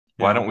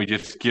Why don't we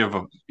just give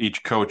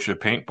each coach a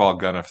paintball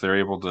gun if they're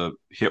able to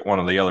hit one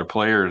of the other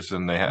players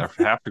and they have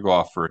to go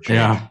off for a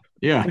change?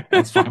 Yeah,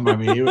 that's fine by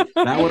me.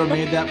 That would have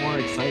made that more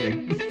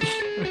exciting.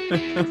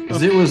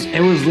 Because it was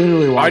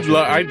literally watching.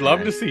 I'd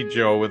love to see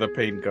Joe with a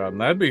paint gun.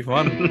 That'd be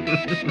fun.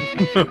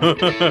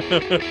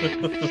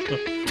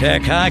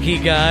 Tech Hockey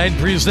Guide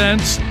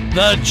presents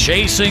the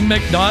Chasing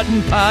McNaughton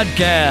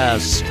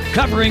podcast,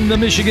 covering the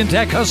Michigan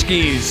Tech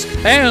Huskies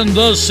and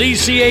the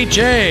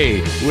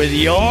CCHA with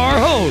your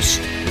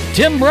host,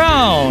 Tim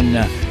Brown,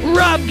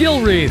 Rob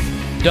Gilreath,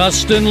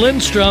 Dustin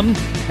Lindstrom,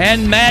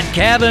 and Matt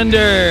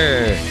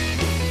Cavender.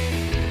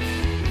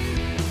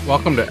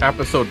 Welcome to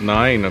episode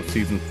 9 of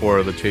season 4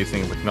 of the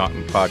Chasing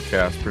McNaughton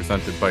podcast,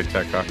 presented by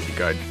Tech Hockey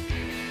Guide.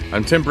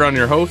 I'm Tim Brown,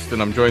 your host,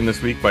 and I'm joined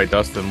this week by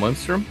Dustin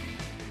Lindstrom.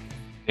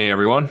 Hey,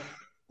 everyone.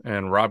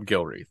 And Rob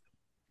Gilreath.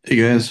 Hey,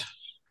 guys.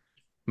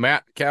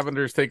 Matt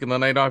Cavender's taking the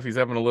night off. He's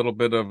having a little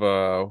bit of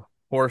a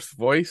hoarse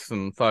voice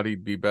and thought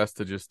he'd be best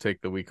to just take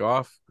the week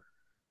off,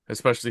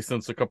 especially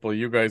since a couple of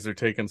you guys are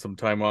taking some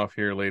time off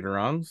here later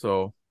on,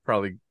 so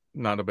probably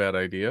not a bad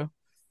idea.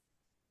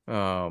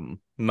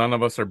 None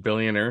of us are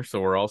billionaires, so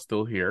we're all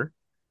still here.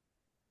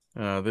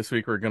 This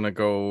week we're going to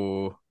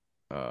go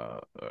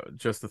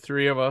just the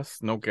three of us,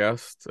 no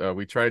guests.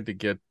 We tried to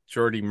get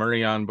Jordy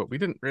Murray on, but we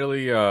didn't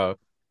really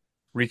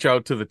reach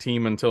out to the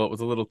team until it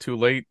was a little too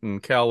late,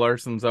 and Cal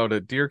Larson's out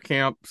at deer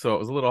camp, so it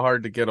was a little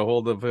hard to get a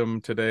hold of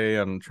him today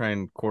and try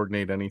and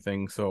coordinate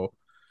anything, so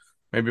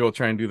maybe we'll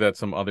try and do that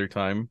some other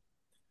time.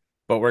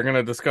 But we're going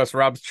to discuss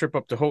Rob's trip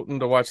up to Houghton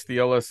to watch the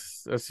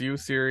LSSU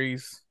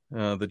series,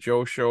 the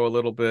Joe Show a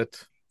little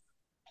bit,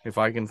 if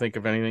I can think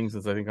of anything,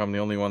 since I think I'm the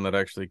only one that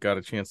actually got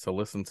a chance to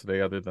listen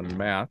today other than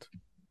Matt.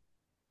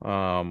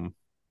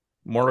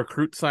 More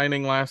recruit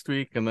signing last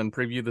week, and then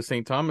preview the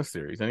St. Thomas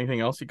series.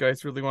 Anything else you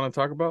guys really want to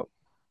talk about?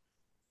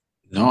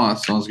 No, that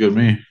sounds good to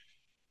me.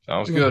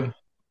 Sounds good.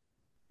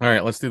 All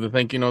right, let's do the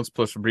thank you notes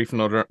plus a brief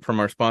note from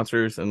our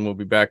sponsors, and we'll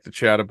be back to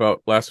chat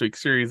about last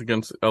week's series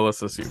against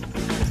LSSU.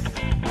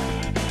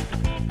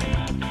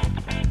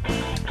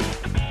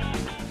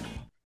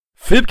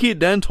 Fibke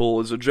Dental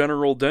is a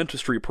general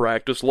dentistry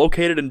practice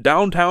located in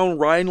downtown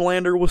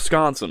Rhinelander,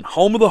 Wisconsin,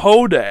 home of the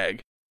Hodag.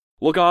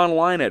 Look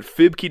online at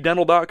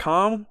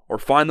fibkedental.com or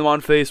find them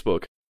on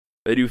Facebook.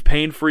 They do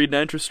pain-free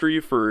dentistry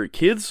for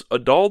kids,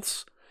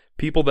 adults,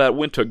 people that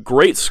went to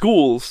great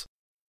schools,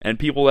 and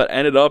people that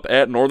ended up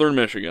at Northern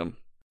Michigan.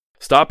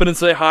 Stop in and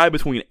say hi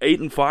between 8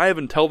 and 5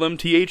 and tell them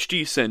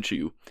THG sent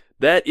you.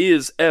 That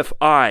is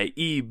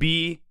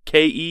FIEBKE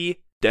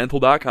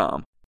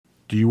dental.com.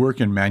 Do you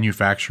work in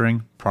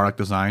manufacturing, product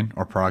design,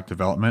 or product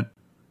development?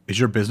 Is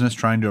your business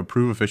trying to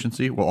improve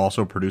efficiency while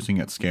also producing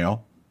at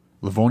scale?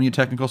 Livonia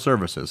Technical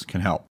Services can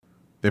help.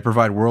 They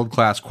provide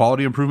world-class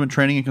quality improvement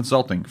training and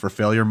consulting for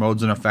failure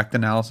modes and effect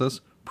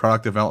analysis,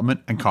 product development,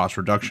 and cost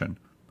reduction.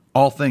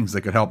 All things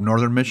that could help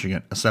Northern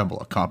Michigan assemble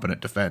a competent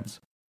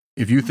defense.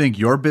 If you think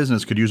your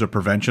business could use a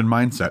prevention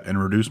mindset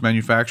and reduce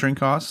manufacturing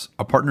costs,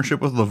 a partnership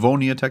with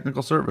Livonia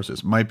Technical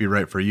Services might be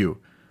right for you.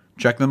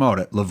 Check them out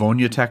at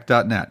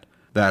livoniatech.net.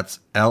 That's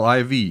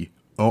LIVONIA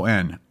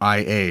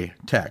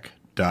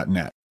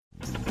tech.net.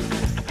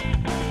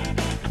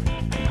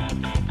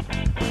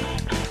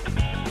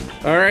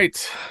 All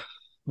right.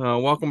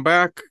 Welcome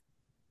back.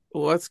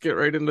 Let's get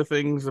right into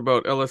things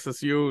about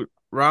LSSU.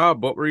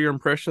 Rob, what were your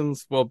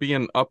impressions while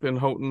being up in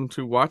Houghton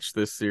to watch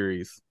this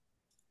series?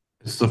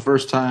 It's the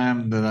first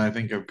time that I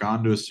think I've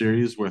gone to a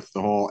series with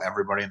the whole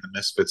everybody in the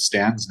Misfit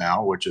stands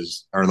now, or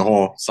the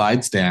whole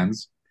side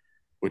stands,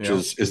 which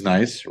is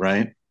nice,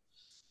 right?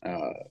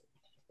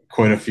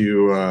 Quite a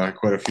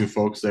few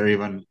folks there.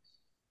 Even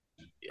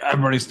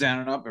everybody's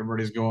standing up,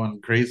 everybody's going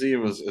crazy. It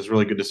was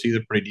really good to see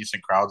the pretty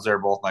decent crowds there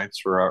both nights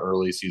for our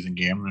early season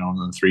game. In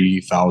the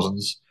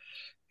 3,000s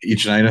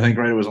each night, I think.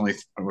 Right, it was only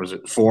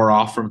 4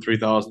 off from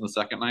 3,000 the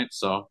second night,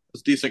 so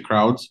it's decent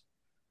crowds.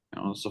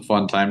 It's a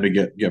fun time to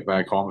get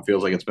back home. It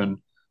feels like it's been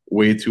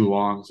way too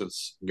long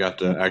since we got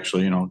to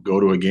actually go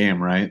to a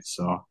game, right?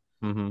 So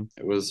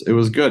it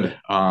was good.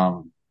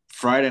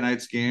 Friday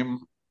night's game,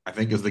 I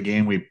think, is the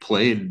game we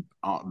played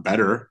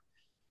better,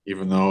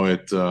 even though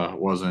it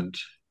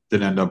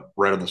didn't end up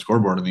right on the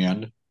scoreboard in the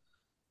end.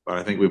 But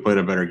I think we played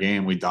a better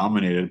game. We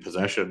dominated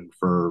possession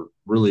for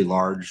really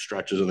large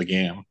stretches of the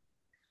game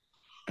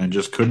and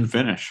just couldn't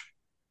finish.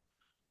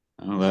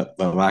 That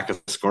lack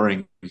of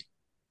scoring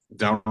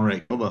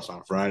downright killed us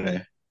on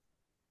Friday.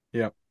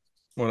 Yep.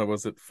 What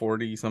was it,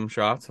 40 some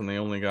shots, and they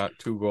only got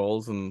 2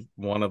 goals, and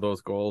one of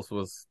those goals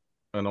was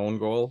an own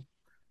goal?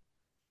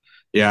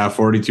 Yeah,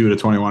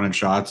 42-21 in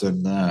shots,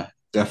 and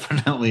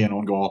definitely an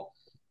own goal,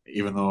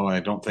 even though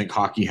I don't think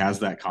hockey has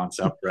that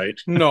concept, right?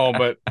 No,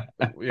 but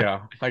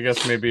yeah, I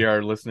guess maybe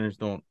our listeners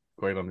don't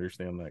quite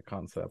understand that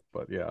concept,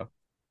 but yeah.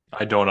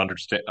 I don't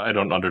understand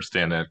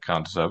that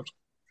concept.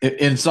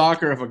 In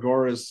soccer, if a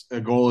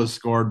goal is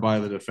scored by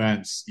the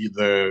defense,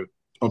 the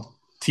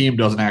team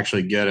doesn't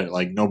actually get it.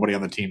 Like, nobody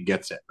on the team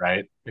gets it,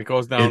 right? It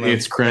goes down.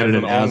 It's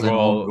credited as an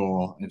own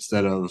goal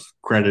instead of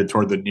credited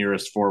toward the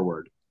nearest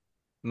forward.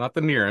 Not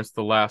the nearest,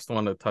 the last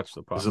one to touch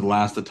the puck. Was it the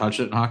last to touch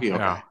it in hockey?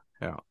 Okay.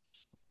 Yeah.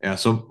 Yeah,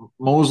 so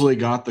Mosley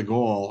got the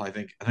goal.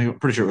 I'm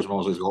pretty sure it was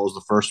Mosley's goal. It was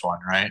the first one,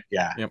 right?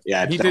 Yeah. Yep.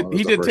 Yeah. He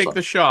did take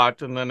the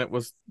shot, and then it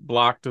was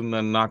blocked and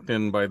then knocked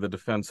in by the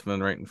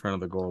defenseman right in front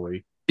of the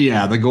goalie.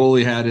 Yeah, the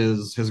goalie had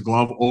his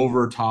glove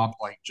over top,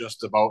 like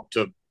just about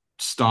to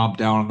stomp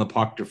down on the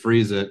puck to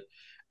freeze it.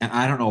 And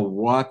I don't know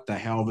what the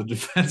hell the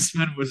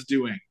defenseman was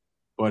doing,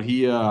 but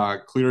he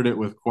cleared it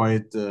with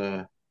quite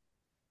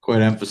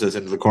emphasis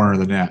into the corner of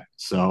the net.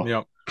 So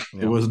Yep.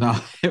 it was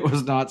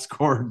not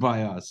scored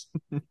by us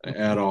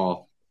at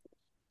all.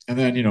 And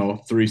then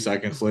 3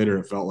 seconds later,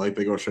 it felt like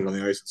they go straight on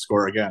the ice and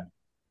score again,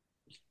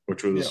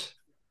 which was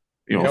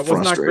it was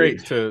frustrating. not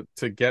great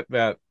to get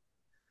that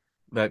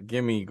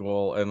gimme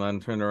goal and then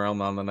turn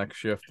around on the next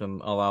shift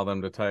and allow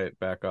them to tie it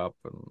back up.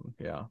 And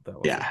that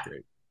was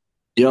great.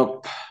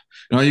 Yep.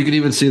 You could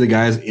even see the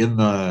guys in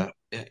the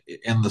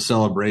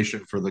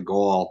celebration for the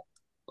goal.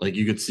 Like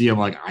you could see them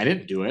like, I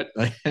didn't do it.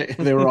 Like,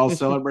 they were all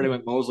celebrating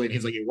with Mosley, and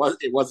he's like, it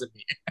wasn't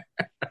me.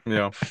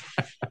 Yeah.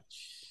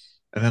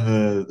 And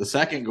then the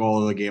second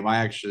goal of the game, I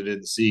actually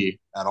didn't see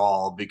at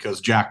all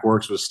because Jack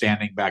Works was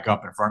standing back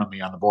up in front of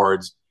me on the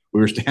boards.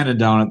 We were standing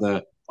down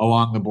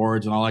along the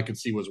boards, and all I could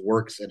see was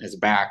Works in his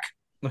back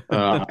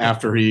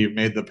after he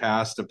made the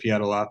pass to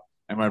Pietola,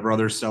 and my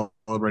brother's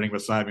celebrating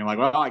beside me. I'm like,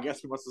 well, I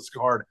guess we must have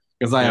scored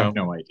because I have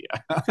no idea.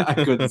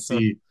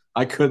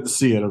 I couldn't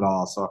see it at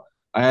all. So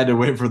I had to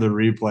wait for the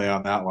replay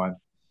on that one.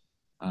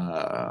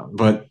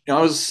 But it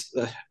was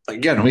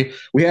again,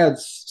 we had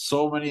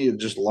so many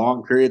just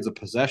long periods of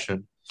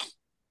possession,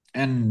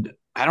 and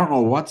I don't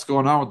know what's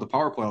going on with the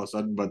power play all of a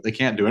sudden, but they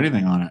can't do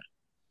anything on it.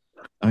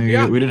 I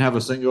mean, we didn't have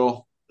a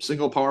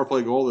single power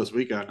play goal this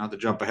weekend. Not to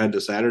jump ahead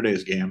to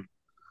Saturday's game,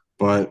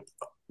 but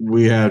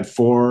we had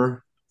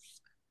 4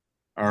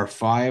 or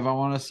 5. I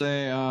want to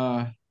say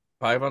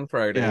 5 on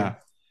Friday. Yeah,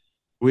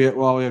 we had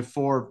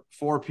 4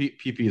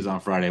 PPs on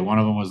Friday. One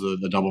of them was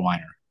the double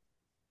minor.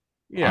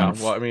 Yeah,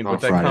 well, I mean, but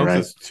that Friday,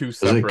 counts as 2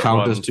 separate ones. Does it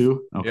count as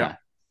 2? Okay.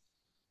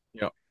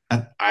 Yeah.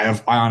 And I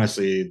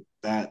honestly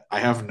I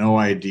have no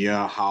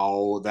idea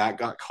how that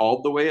got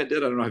called the way it did.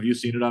 I don't know. Have you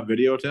seen it on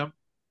video, Tim?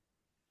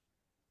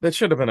 That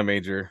should have been a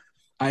major.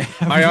 I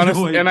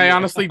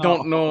honestly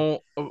don't know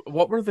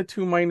what were the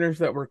 2 minors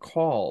that were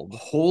called.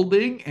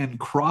 Holding and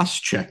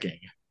cross-checking.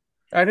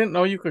 I didn't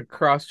know you could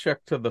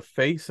cross-check to the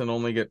face and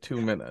only get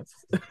 2 minutes.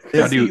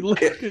 Because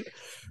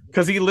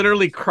he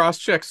literally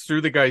cross-checks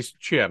through the guy's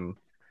chin.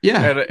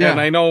 Yeah,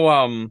 and I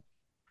know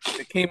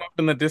it came up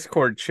in the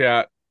Discord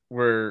chat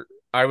where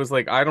I was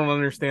like, I don't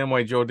understand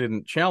why Joe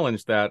didn't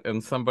challenge that,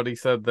 and somebody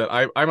said that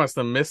I must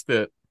have missed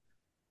it.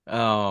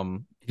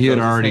 He had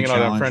already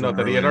challenged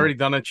that he had already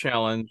done a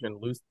challenge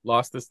and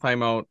lost this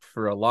timeout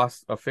for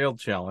a failed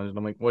challenge. And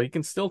I'm like, well, he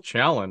can still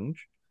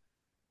challenge,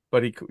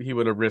 but he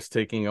would have risked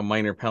taking a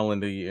minor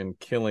penalty and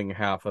killing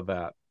half of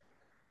that.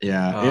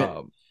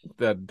 Yeah,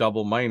 that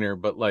double minor,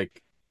 but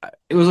like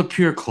it was a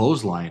pure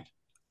clothesline.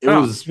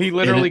 He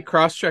literally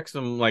cross-checks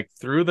him like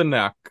through the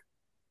neck.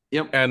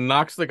 Yep. And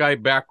knocks the guy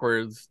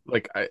backwards.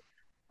 Like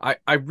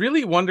I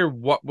really wonder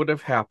what would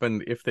have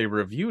happened if they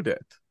reviewed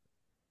it.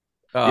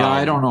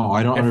 I don't know.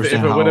 I don't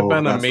understand if it would have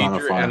been a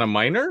major and a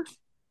minor.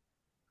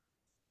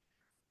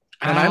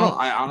 And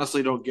I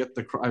honestly don't get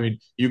I mean,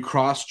 you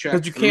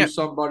cross-check through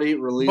somebody,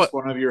 release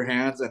one of your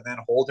hands, and then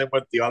hold him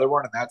with the other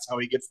one, and that's how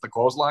he gets the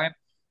clothesline.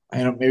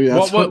 I don't. Maybe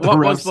that's what the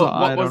refs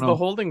saw. What was the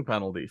holding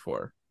penalty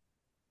for?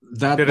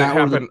 Did it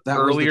happen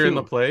earlier in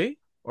the play?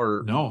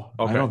 Or no?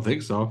 Okay. I don't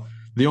think so.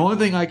 The only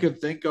thing I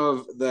could think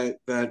of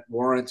that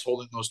warrants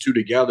holding those 2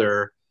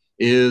 together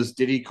is,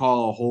 did he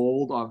call a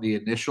hold on the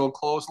initial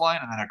clothesline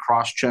and then a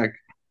cross check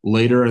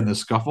later in the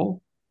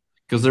scuffle?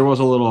 Because there was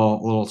a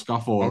little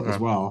scuffle as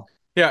well.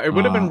 Yeah, it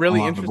would have been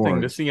really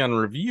interesting to see on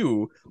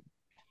review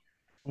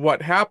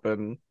what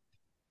happened,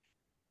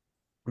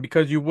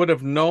 because you would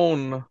have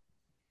known.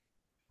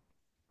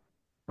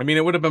 I mean,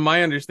 it would have been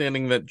my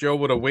understanding that Joe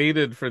would have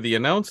waited for the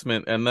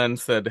announcement and then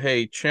said,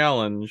 hey,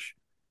 challenge,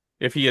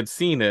 if he had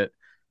seen it.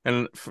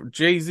 And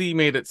Jay-Z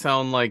made it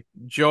sound like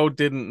Joe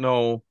didn't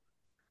know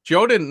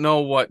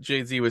what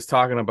Jay-Z was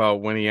talking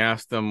about when he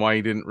asked him why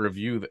he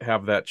didn't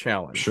have that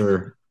challenge.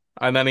 Sure.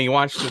 And then he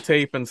watched the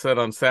tape and said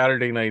on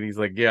Saturday night, he's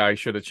like, yeah, I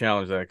should have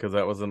challenged that because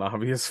that was an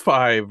obvious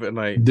 5.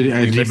 And did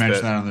he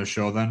mention that on the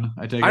show then?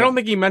 I don't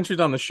think he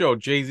mentioned on the show.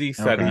 Jay-Z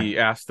said he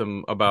asked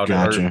him about it.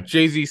 Or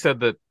Jay-Z said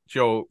that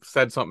Joe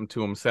said something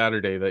to him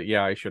Saturday that,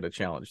 yeah, I should have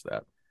challenged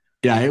that.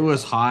 Yeah, it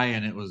was high,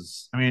 and it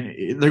was. I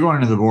mean, they're going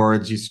into the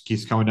boards.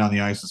 He's coming down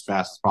the ice as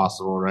fast as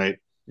possible, right?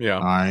 Yeah,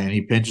 and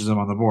he pinches him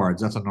on the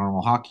boards. That's a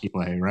normal hockey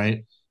play,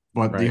 right?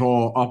 But the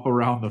whole up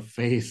around the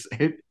face,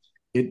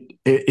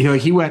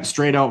 he went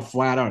straight out,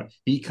 flat out.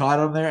 He caught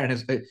him there,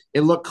 and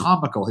it looked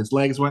comical. His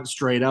legs went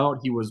straight out.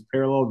 He was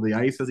parallel to the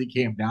ice as he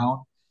came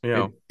down.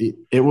 Yeah,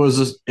 it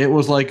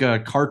was like a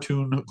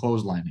cartoon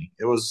clotheslining.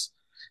 It was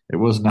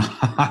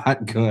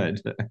not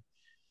good.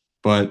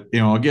 But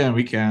again,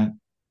 we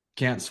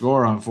can't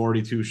score on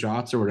 42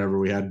 shots or whatever.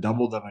 We had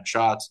doubled them in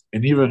shots,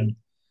 and even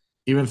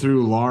even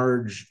through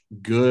large,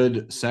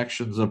 good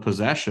sections of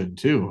possession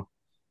too.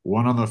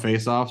 One on the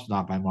faceoffs,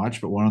 not by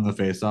much, but one on the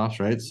faceoffs,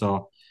 right?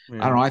 So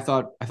I don't Yeah.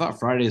 know. I thought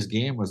Friday's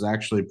game was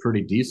actually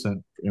pretty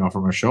decent,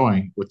 from a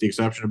showing, with the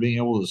exception of being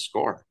able to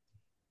score.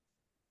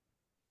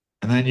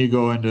 And then you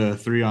go into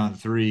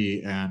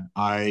 3-on-3, and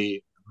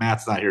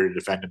Matt's not here to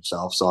defend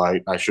himself, so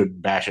I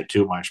shouldn't bash it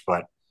too much,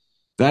 but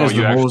that Oh, is the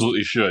you most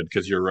absolutely should,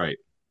 because you're right.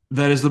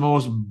 that is the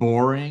most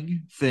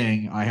boring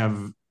thing I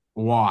have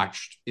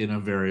watched in a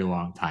very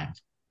long time.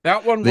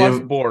 That one They was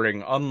have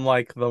boring,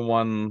 unlike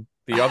the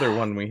other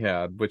one we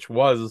had, which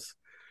was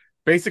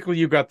basically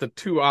you got the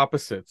two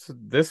opposites.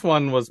 This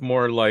one was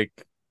more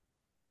like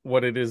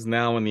what it is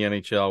now in the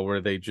NHL,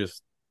 where they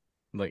just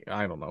like,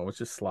 I don't know, it's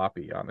just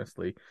sloppy,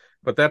 honestly.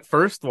 But that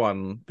first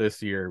one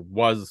this year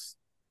was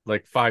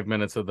like 5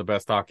 minutes of the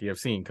best hockey I've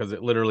seen, because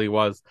it literally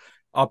was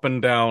up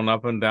and down,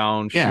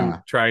 shoot, Yeah.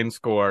 try and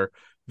score.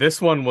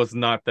 This one was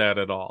not that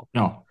at all.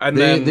 no, And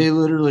they then they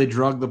literally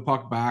drug the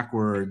puck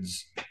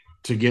backwards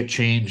to get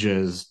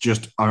changes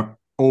just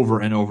over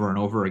and over and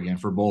over again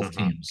for both Mhm.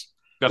 teams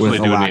That's what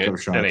with they a do in lack the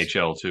of shots.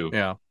 NHL too.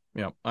 yeah,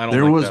 I don't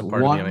There like was that part of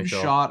the one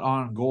NHL. shot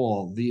on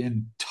goal the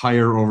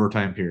entire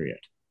overtime period.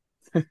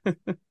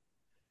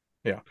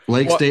 Yeah.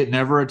 Lake What- State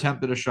never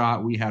attempted a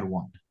shot. We had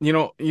one You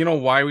know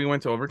why we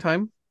went to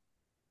overtime?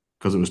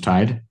 because it was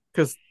tied.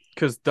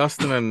 Because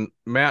Dustin and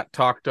Matt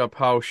talked up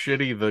how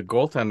shitty the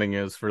goaltending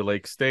is for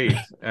Lake State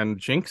and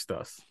jinxed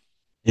us.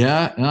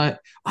 Yeah, and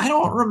I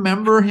don't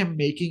remember him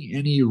making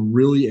any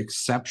really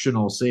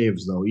exceptional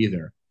saves though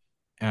either.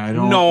 And I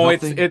don't. No,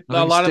 nothing, a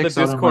nothing lot of the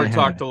sticks out in my Discord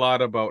talked head. a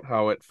lot about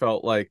how it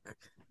felt like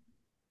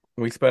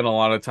we spent a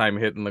lot of time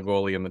hitting the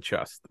goalie in the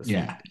chest this week.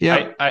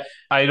 Yeah, yeah.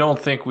 I don't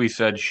think we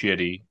said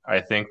shitty.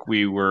 I think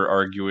we were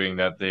arguing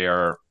that they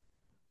are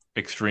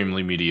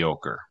extremely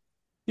mediocre.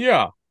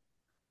 Yeah.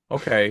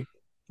 Okay.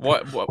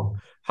 What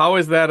how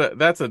is that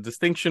that's a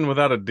distinction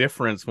without a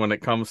difference when it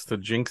comes to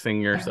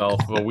jinxing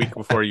yourself a week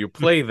before you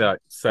play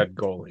that said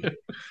goalie.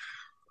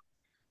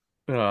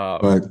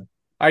 But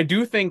I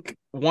do think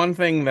one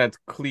thing that's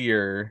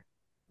clear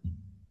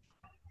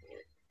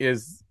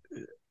is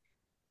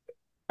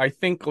I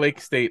think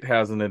Lake State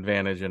has an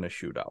advantage in a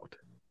shootout.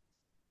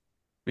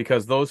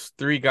 Because those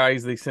three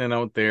guys they sent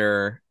out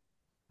there,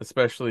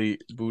 especially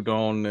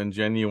Boudon and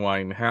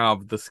Genuine,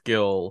 have the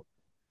skill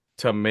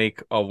to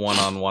make a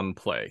one-on-one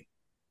play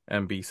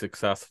and be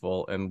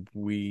successful, and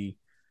we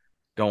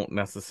don't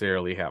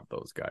necessarily have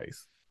those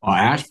guys.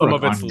 Some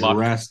of it's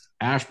luck.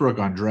 Ashbrook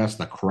undressed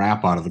the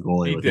crap out of the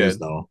goalie He with his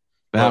did. though.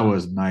 That Well,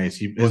 was nice.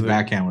 His was it-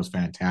 backhand was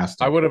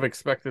fantastic. I would have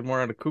expected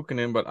more out of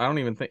Kukanen, but I don't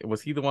even think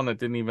was he the one that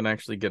didn't even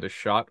actually get a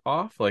shot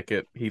off.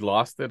 He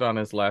lost it on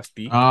his last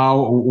beat.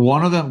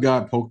 One of them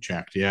got poke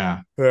checked.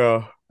 Yeah,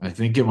 Yeah, I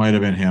think it might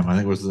have been him. I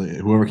think it was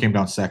whoever came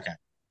down second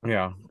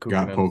yeah,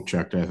 got Kukanen. poke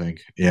checked. I think.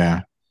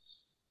 Yeah,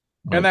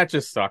 And that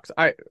just sucks.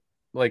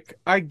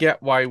 I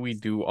get why we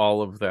do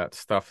all of that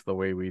stuff the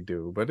way we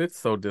do, but it's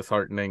so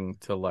disheartening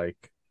to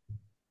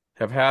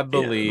have had the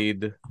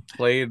lead,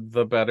 played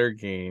the better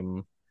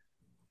game,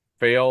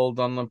 failed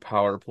on the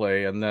power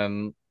play, and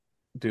then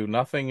do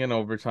nothing in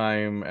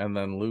overtime and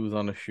then lose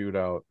on a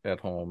shootout at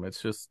home.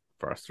 It's just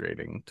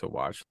frustrating to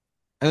watch.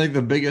 I think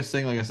the biggest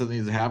thing, like I said, that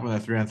needs to happen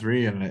at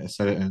 3-on-3, and I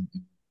said it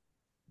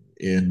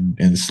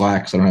in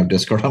Slack. So I don't have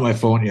Discord on my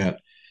phone yet.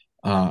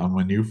 On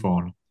my new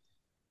phone,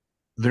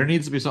 there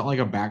needs to be something like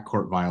a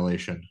backcourt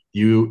violation.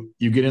 You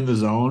get in the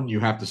zone, you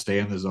have to stay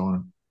in the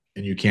zone,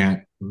 and you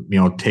can't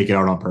take it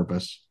out on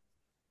purpose.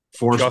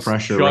 Force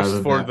pressure rather just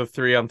than for that. the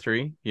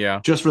 3-on-3. Yeah,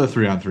 Just for the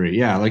 3-on-3.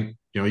 Yeah,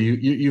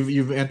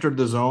 you've entered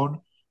the zone.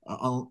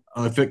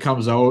 If it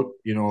comes out,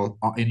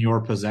 in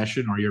your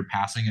possession or you're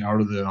passing it out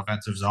of the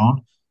offensive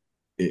zone,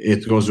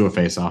 it goes to a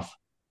face-off.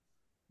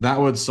 That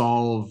would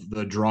solve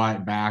the draw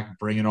it back,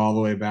 bring it all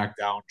the way back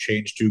down,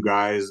 change two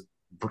guys,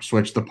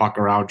 switch the puck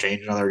around,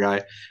 change another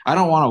guy. I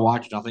don't want to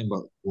watch nothing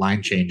but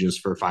line changes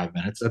for 5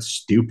 minutes. That's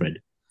stupid.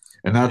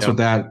 And that's what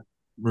that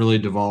really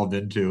devolved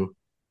into.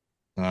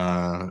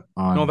 No,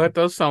 that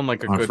does sound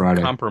like a good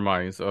Friday.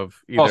 compromise of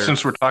either. Well,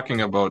 since we're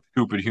talking about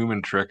stupid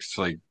human tricks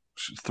like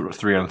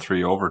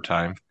 3-on-3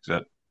 overtime,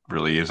 that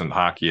really isn't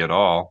hockey at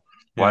all.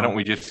 Why don't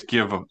we just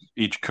give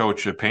each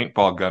coach a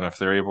paintball gun if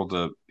they're able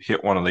to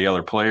hit one of the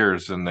other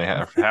players and they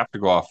have to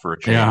go off for a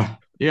change?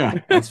 Yeah,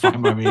 that's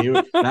fine by me.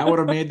 That would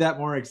have made that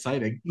more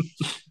exciting.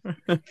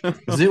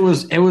 'Cause it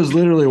was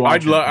literally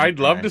watching. I'd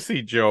love to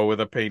see Joe with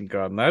a paint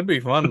gun. That'd be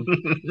fun.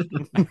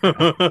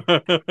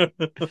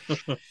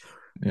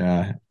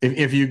 Yeah,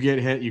 if you get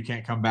hit, you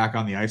can't come back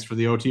on the ice for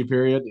the OT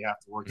period. You have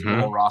to work through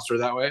the whole roster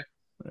that way.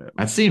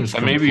 That seems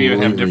and maybe you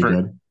have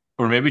different, good.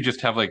 Or maybe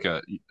just have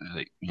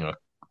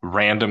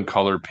random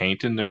color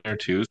paint in there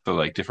too.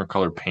 So different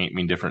color paint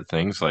mean different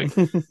things.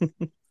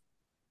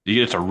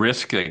 It's a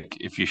risk.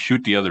 If you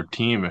shoot the other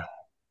team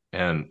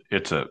and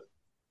it's a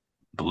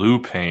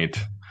blue paint,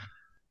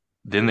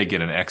 then they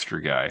get an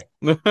extra guy.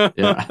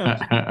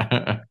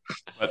 Yeah.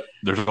 But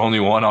there's only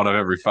one out of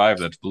every 5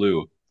 that's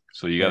blue.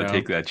 So you got to Yeah.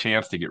 take that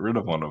chance to get rid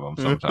of one of them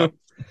sometimes.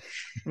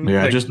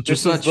 Yeah, Like, just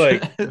this such is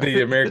like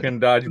the American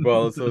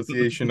Dodgeball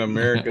Association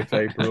America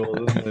type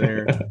rule, isn't it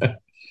here?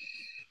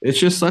 it's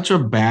just such a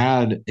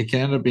bad. It can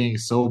end up being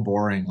so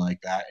boring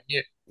like that.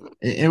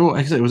 Like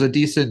I said, it was a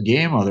decent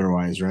game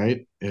otherwise,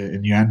 right?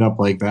 And you end up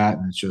like that,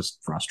 and it's just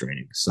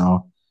frustrating.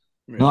 So,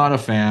 Yeah. not a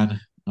fan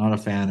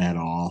at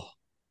all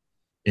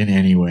in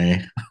any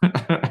way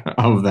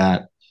of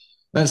that.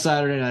 Then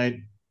Saturday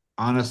night,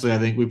 honestly, I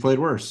think we played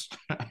worse,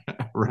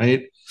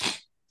 right?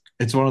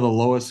 It's one of the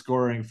lowest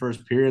scoring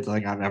first periods I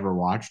think I've ever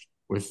watched,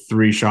 with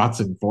 3 shots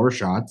and 4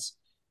 shots.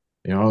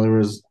 You know, there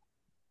was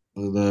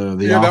the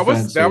Yeah,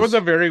 offense. that was a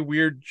very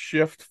weird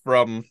shift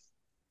from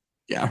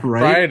yeah,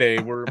 right. Friday,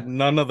 where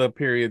none of the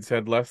periods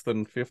had less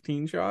than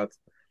 15 shots.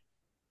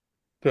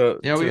 We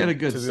had a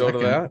good to second. go to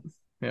that.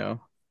 Yeah.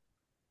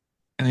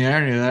 And the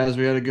irony of that is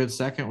we had a good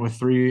second with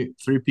three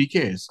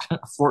PKs.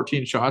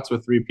 14 shots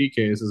with 3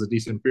 PKs is a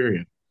decent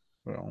period.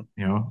 Well,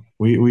 You know,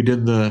 we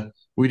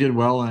did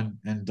well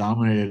and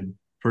dominated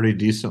pretty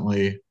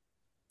decently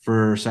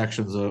for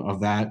sections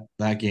of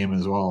that game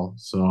as well.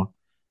 So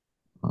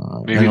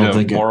Maybe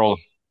the moral,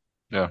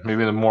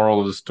 maybe the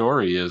moral of the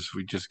story is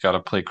we just got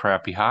to play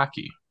crappy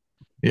hockey.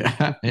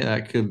 yeah,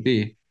 that could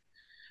be.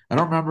 I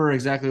don't remember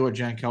exactly what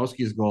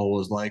Jankowski's goal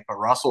was like, but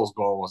Russell's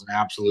goal was an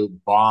absolute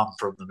bomb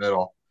from the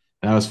middle.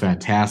 That was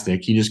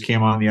fantastic. He just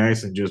came on the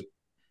ice and just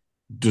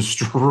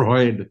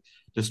destroyed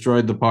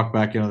the puck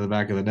back into the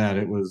back of the net.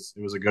 It was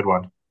a good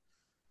one.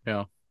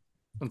 yeah,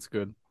 that's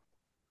good.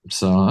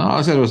 So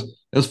I said it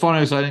was fun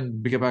and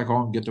exciting to get back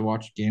home and get to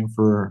watch a game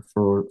for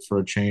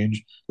a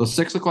change. Those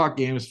 6 o'clock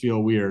games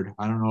feel weird.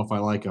 I don't know if I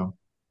like them.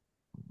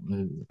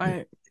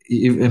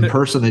 In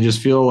person, they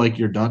just feel like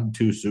you're done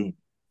too soon.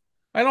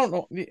 I don't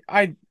know.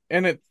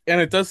 And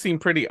it does seem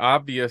pretty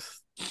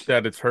obvious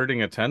that it's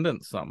hurting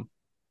attendance some.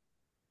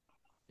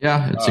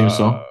 Yeah, it seems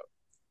so.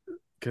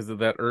 Because of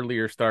that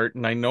earlier start,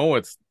 and I know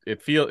it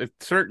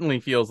certainly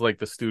feels like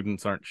the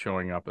students aren't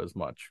showing up as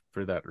much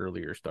for that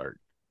earlier start.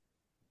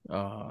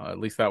 At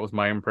least that was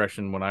my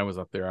impression when I was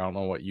up there. I don't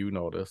know what you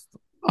noticed.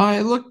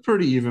 It looked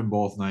pretty even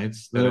both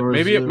nights.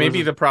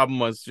 Maybe the problem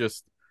was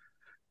just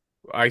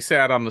I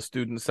sat on the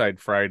student side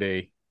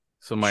Friday,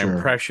 so my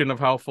impression of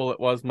how full it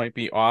was might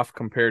be off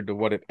compared to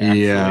what it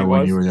actually was.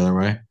 When you were the other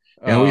way.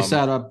 Yeah, we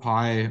sat up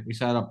high. We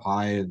sat up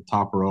high in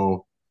top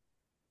row,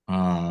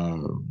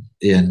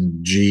 in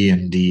G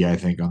and D, I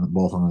think, on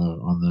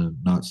the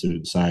not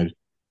student side,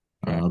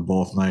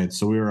 both nights.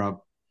 So we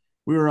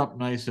were up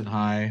nice and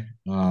high,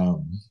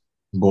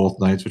 both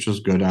nights, which was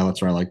good.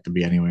 That's where I like to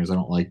be, anyways. I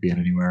don't like being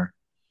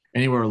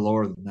anywhere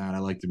lower than that. I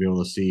like to be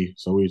able to see.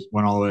 So we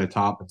went all the way to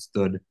top and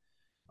stood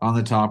on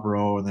the top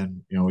row, and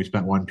then we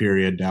spent one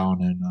period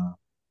down and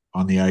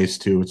on the ice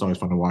too. It's always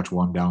fun to watch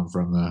one down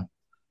from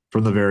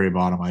the very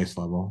bottom ice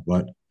level.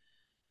 But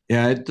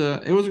yeah, it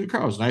was a good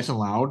crowd. It was nice and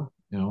loud.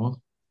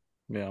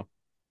 Yeah,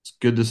 it's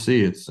good to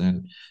see.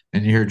 And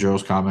you hear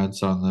Joe's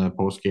comments on the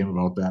post game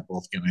about that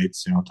both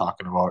nights.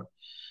 Talking about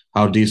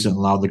how decent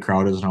and loud the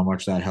crowd is and how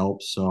much that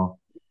helps. So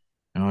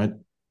I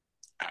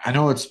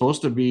know it's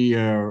supposed to be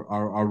a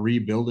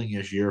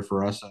rebuilding-ish year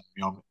for us.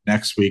 And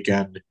next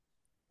weekend.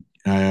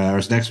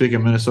 Is next week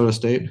in Minnesota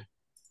State?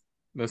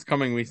 This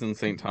coming week's in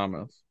St.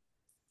 Thomas.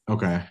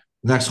 Okay.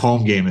 Next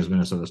home game is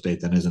Minnesota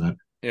State then, isn't it?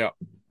 Yeah.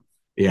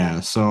 Yeah,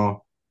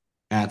 so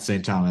at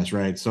St. Thomas,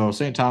 right? So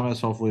St.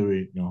 Thomas, hopefully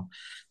we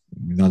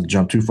not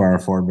jump too far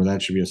forward, but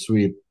that should be a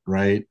sweep,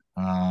 right?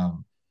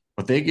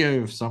 But they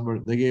gave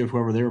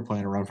whoever they were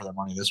playing a run for their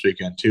money this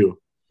weekend too.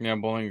 Yeah,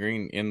 Bowling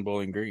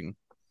Green.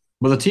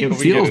 But the team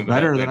feels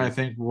better than I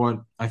think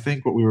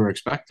what we were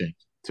expecting,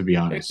 to be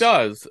honest. It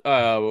does.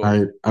 I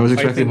was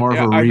expecting more of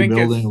a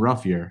rebuilding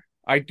rough year.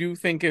 I do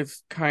think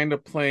it's kind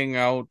of playing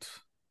out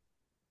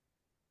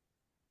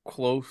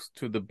close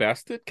to the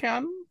best it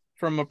can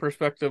from a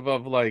perspective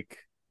of like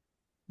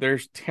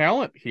there's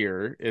talent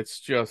here. It's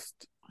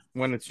just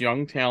when it's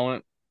young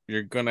talent,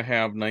 you're gonna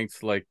have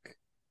nights like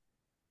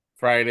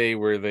Friday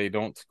where they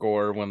don't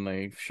score when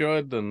they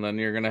should, and then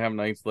you're gonna have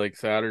nights like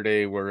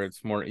Saturday where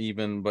it's more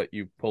even, but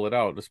you pull it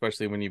out,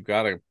 especially when you've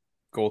got a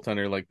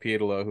goaltender like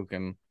Pietila who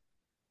can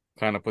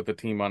kind of put the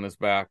team on his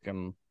back.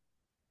 And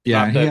he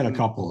had a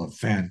couple of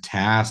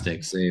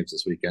fantastic saves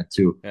this weekend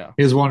too. Yeah,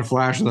 his one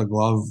flash of the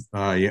glove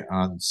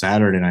on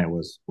Saturday night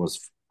was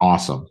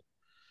awesome.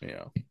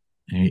 Yeah,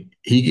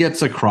 he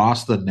gets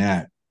across the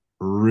net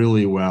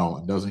really well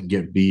and doesn't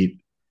get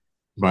beat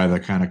by the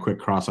kind of quick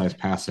cross ice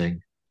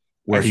passing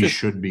where he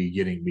should be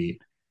getting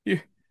beat.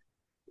 Yeah,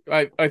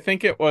 I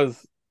think it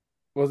was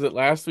it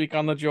last week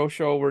on the Joe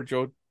show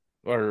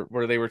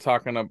where they were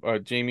talking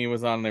about Jamie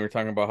was on and they were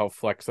talking about how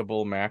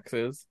flexible Max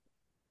is,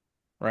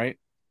 right?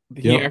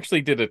 He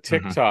actually did a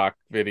TikTok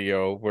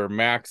video where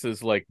Max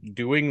is like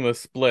doing the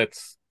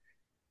splits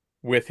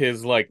with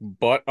his like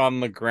butt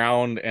on the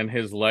ground and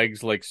his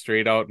legs like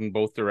straight out in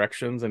both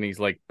directions, and he's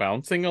like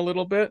bouncing a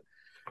little bit.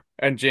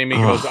 And Jamie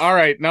goes, "All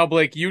right, now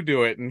Blake, you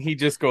do it." And he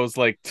just goes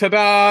like,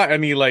 "Ta-da!"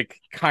 And he like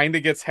kind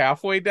of gets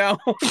halfway down.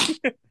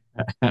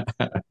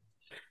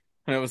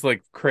 And it was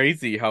like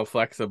crazy how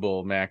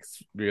flexible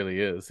Max really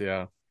is.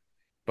 Yeah.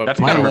 But That's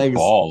My gotta hurt the legs-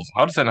 balls.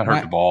 How does that not hurt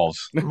my- the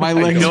balls? My I I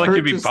legs feel like hurt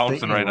you'd be just bouncing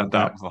thinking right on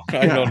about top that.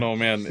 of them. I don't know,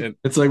 man.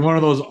 It's like one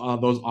of those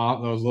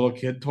little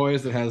kid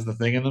toys that has the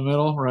thing in the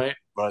middle, right?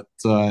 But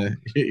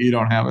you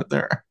don't have it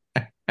there.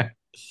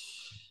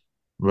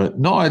 But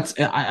no, I don't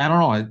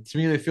know. To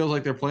me, it feels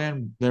like they're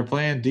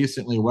playing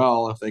decently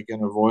well if they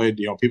can avoid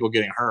people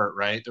getting hurt.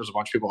 Right? There's a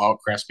bunch of people out.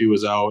 Crespi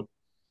was out.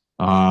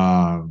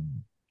 I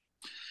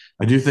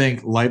do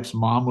think Leip's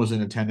mom was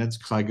in attendance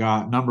because I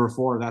got number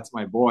 4. That's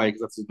my boy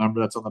because that's the number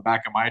that's on the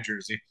back of my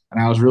jersey,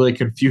 and I was really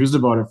confused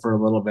about it for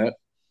a little bit.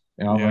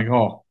 I'm Yeah. like,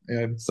 oh,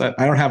 I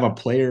don't have a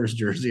player's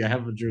jersey. I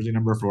have a jersey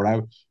number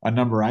for a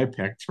number I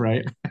picked,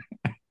 right?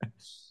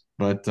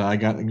 But I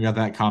got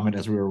that comment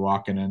as we were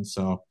walking in,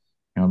 so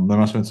there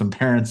must have been some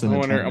parents in I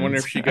attendance. wonder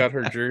if she got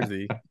her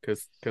jersey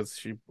because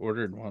she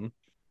ordered one.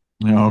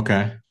 Yeah,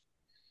 okay.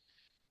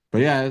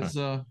 But yeah, it's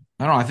I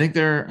don't know. I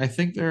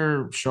think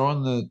they're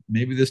showing that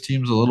maybe this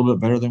team's a little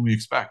bit better than we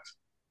expect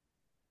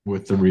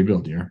with the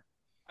rebuild year.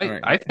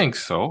 I think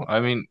so. I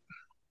mean,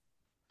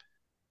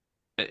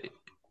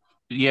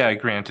 yeah,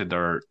 granted,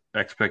 our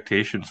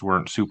expectations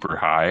weren't super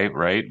high,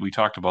 right? We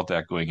talked about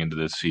that going into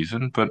this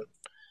season, but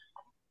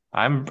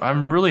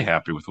I'm really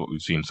happy with what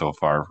we've seen so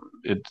far.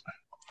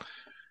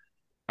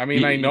 I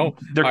mean, I know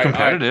they're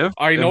competitive.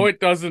 I know it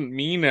doesn't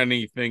mean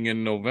anything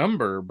in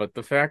November, but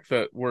the fact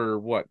that we're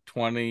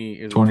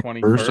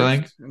 21st, I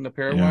think, in the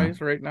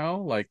pairwise right now,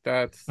 like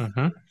that's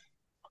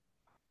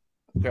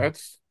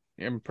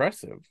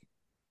impressive.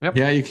 Yep.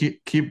 Yeah, you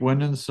keep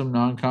winning some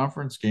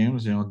non-conference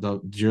games.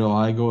 The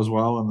July goes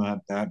well,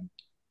 and that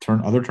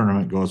other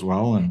tournament goes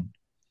well, and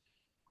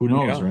who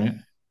knows, Yeah.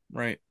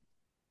 right?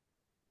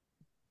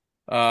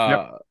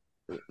 Right.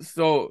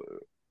 So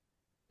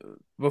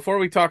before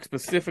we talk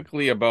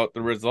specifically about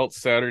the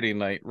results Saturday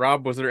night,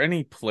 Rob, was there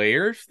any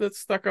players that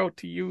stuck out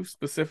to you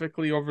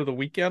specifically over the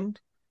weekend?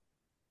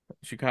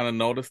 Did you kind of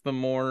notice them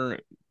more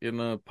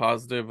in a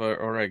positive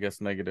or I guess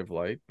negative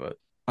light? But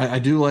I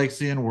do like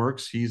seeing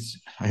Works.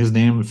 His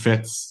name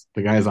fits.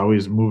 The guy's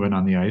always moving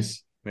on the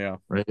ice. Yeah.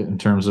 Right. In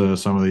terms of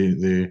some of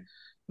the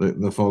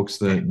folks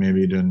that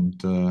maybe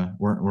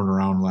weren't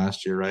around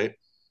last year, right?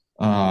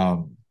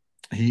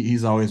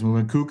 He's always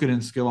moving.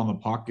 Kukinen's skill on the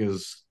puck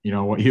is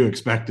what you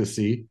expect to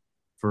see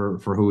for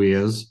who he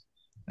is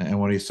and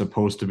what he's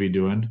supposed to be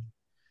doing.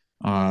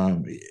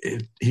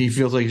 He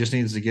feels like he just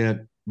needs to get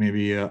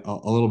maybe a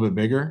little bit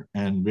bigger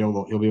and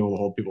he'll be able to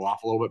hold people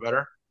off a little bit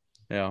better.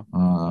 Yeah.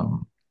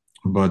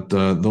 But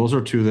those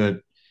are two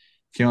that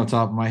came on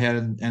top of my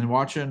head, and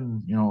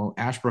watching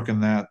Ashbrook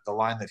and the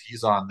line that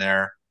he's on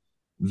there,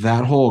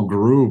 that whole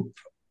group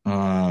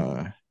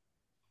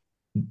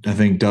I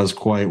think does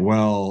quite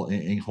well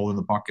in holding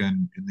the puck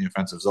in the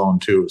offensive zone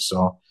too.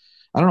 So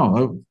I don't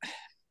know,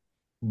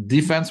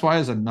 defense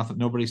wise, and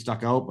nobody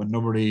stuck out, but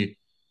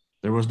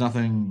there was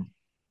nothing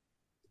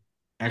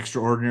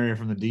extraordinary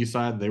from the D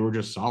side. They were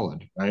just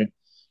solid, right?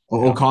 Yeah.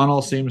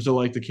 O'Connell seems to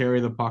like to carry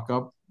the puck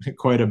up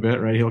quite a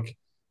bit, right?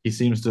 He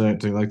seems to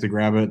like to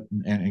grab it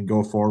and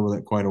go forward with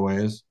it quite a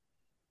ways.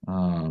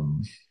 I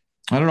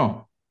don't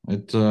know.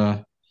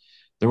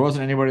 There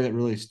wasn't anybody that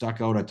really stuck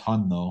out a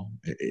ton though.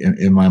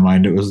 In my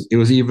mind, it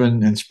was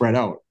even and spread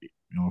out,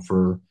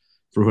 for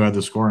who had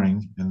the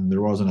scoring, and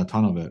there wasn't a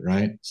ton of it,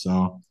 right?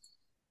 So,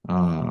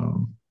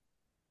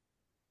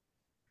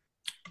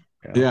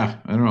 yeah,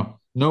 I don't know.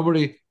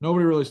 Nobody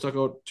really stuck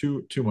out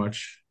too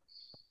much.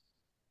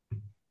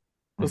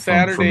 The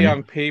Saturday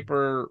on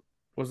paper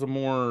was a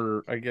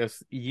more, I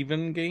guess,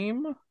 even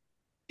game.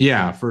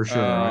 Yeah, for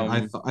sure.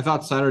 I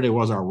thought Saturday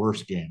was our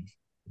worst game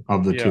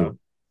of the two,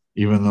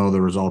 even though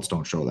the results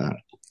don't show that.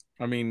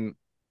 I mean,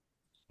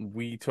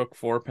 we took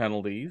 4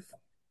 penalties,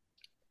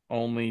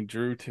 only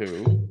drew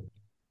 2,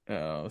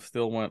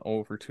 still went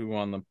over 2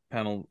 on the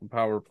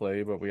power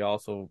play, but we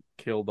also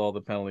killed all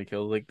the penalty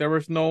kills. Like there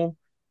was no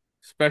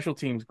special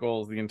teams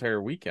goals the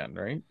entire weekend,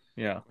 right?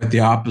 Yeah.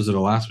 The opposite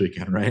of last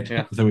weekend, right?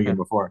 Yeah. The weekend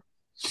before.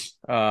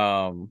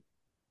 A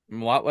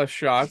lot less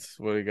shots.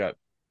 What we got?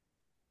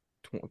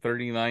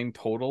 39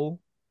 total.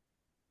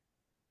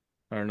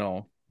 Or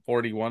no,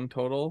 41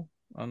 total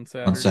on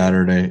Saturday. On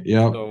Saturday,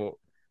 yeah. So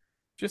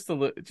just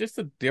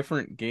a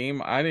different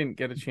game. I didn't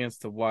get a chance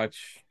to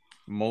watch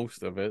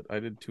most of it. I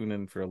did tune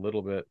in for a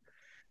little bit.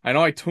 I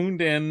know I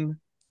tuned in.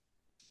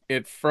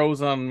 It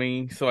froze on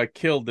me, so I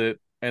killed it,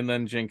 and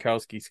then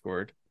Jankowski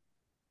scored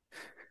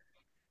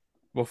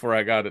before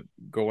I got it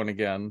going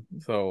again.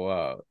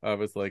 So I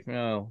was like,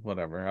 well,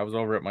 whatever. I was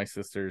over at my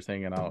sister's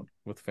hanging out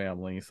with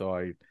family, so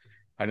I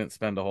didn't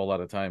spend a whole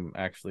lot of time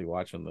actually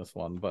watching this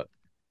one. But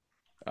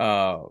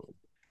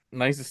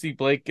nice to see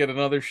Blake get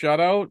another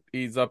shutout.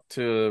 He's up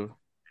to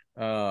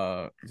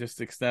just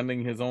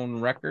extending his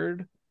own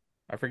record.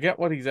 I forget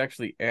what he's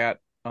actually at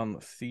on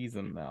the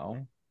season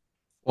now.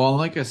 Well,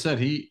 like I said,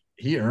 he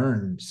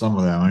earned some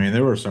of them. I mean,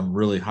 there were some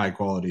really high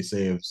quality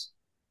saves.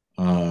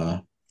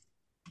 On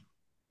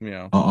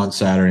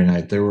Saturday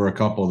night, there were a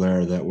couple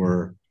there that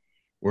were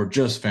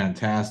just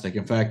fantastic.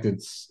 In fact,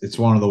 it's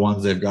one of the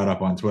ones they've got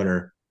up on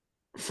Twitter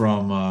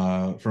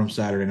from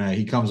Saturday night.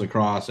 He comes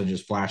across and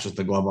just flashes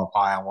the glove up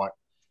high on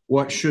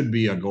what should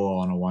be a goal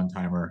on a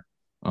one-timer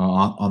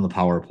on the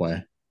power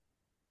play.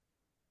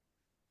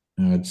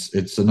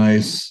 It's a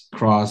nice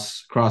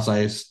cross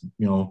ice,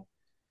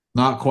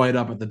 not quite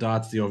up at the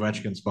dots, the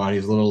Ovechkin spot.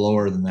 He's a little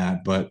lower than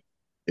that, but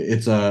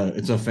it's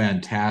a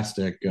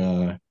fantastic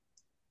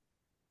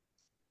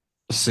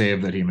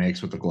save that he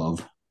makes with the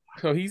glove.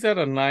 So he's at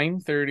a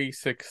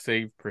 .936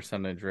 save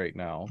percentage right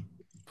now,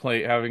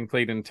 having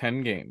played in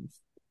 10 games.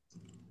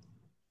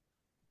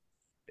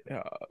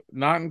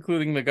 Not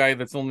including the guy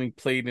that's only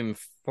played in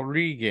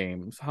 3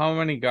 games. How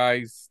many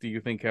guys do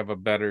you think have a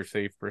better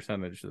save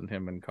percentage than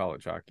him in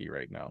college hockey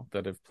right now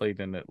that have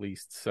played in at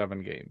least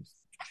 7 games?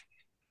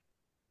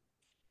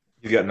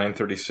 You got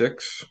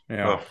 936.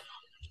 Yeah. Oh.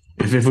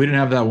 If we didn't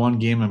have that one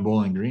game in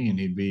Bowling Green,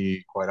 he'd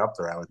be quite up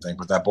there, I would think.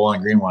 But that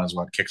Bowling Green one is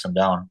what kicks him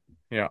down.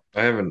 Yeah.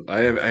 I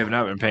have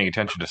not been paying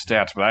attention to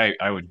stats, but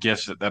I would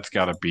guess that's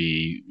got to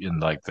be in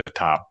like the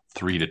top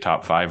 3 to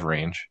top 5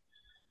 range.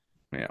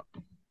 Yeah.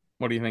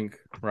 What do you think,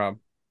 Rob?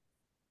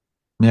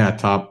 Yeah,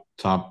 top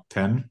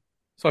 10.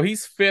 So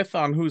he's 5th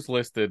on who's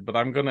listed, but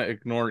I'm gonna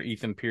ignore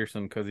Ethan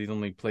Pearson because he's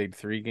only played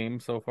 3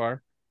 games so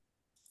far.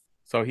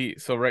 So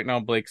right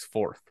now Blake's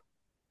 4th,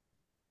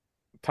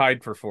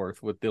 tied for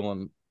 4th with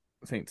Dylan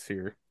St.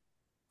 Cyr,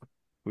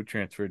 who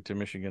transferred to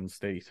Michigan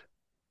State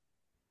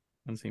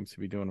and seems to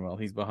be doing well.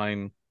 He's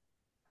behind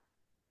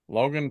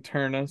Logan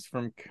Turnus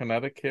from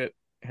Connecticut,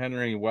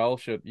 Henry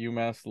Welsh at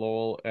UMass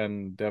Lowell,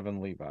 and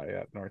Devin Levi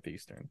at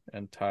Northeastern,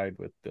 and tied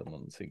with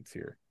Dylan St.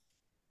 Cyr.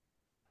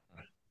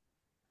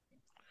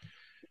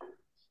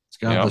 It's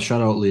got the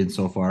shutout lead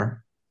so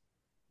far.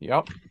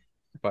 Yep.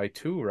 By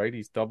 2, right?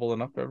 He's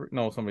doubling up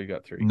No, somebody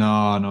got 3.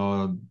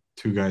 No,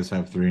 2 guys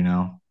have 3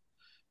 now.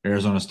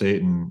 Arizona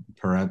State and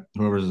Perret,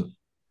 whoever's.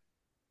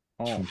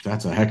 Oh,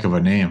 that's a heck of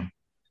a name.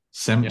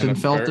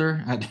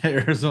 Semptenfelter at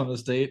Arizona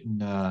State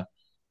and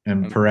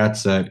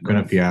Perret's at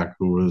Quinnipiac,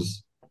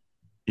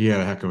 he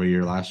had a heck of a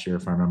year last year,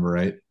 if I remember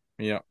right.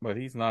 Yeah, but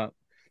he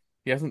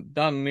hasn't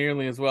done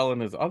nearly as well in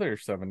his other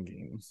 7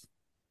 games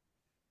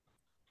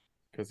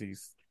because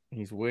he's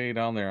way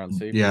down there on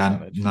save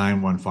percentage.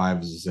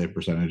 915 is the save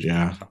percentage.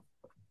 Yeah.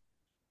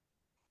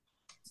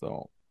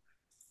 So,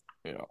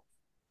 yeah.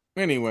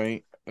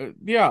 Anyway,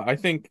 I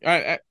think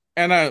I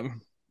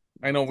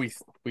know we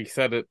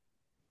said it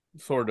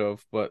sort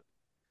of, but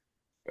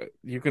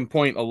you can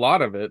point a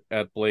lot of it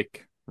at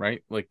Blake,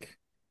 right? Like,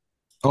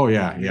 oh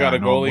yeah, you got a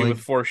goalie with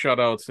 4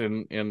 shutouts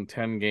in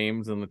 10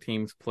 games, and the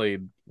team's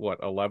played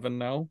 11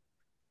 now.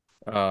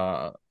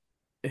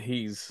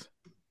 He's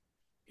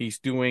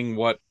doing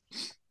what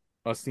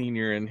a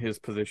senior in his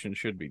position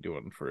should be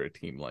doing for a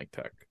team like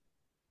Tech.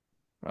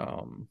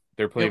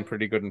 They're playing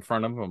pretty good in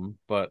front of him,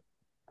 but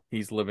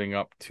he's living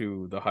up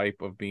to the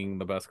hype of being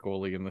the best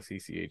goalie in the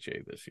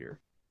CCHA this year.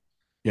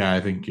 Yeah,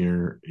 I think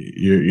you're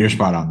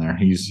spot on there.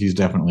 He's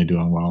definitely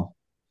doing well.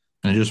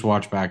 And just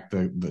watch back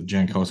the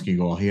Jankowski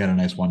goal. He had a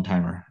nice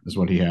one-timer, is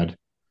what he had.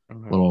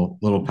 Okay.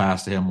 Little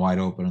pass to him wide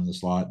open in the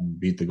slot and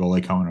beat the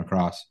goalie coming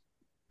across.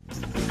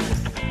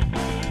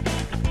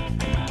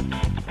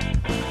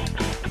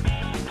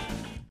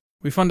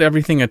 We fund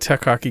everything at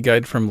Tech Hockey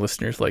Guide from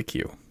listeners like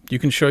you. You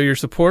can show your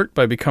support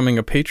by becoming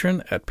a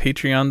patron at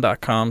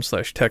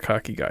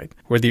patreon.com/techhockeyguide.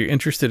 Whether you're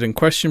interested in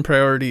question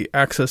priority,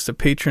 access to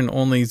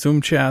patron-only Zoom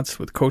chats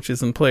with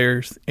coaches and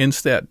players,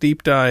 in-stat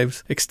deep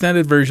dives,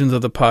 extended versions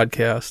of the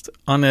podcast,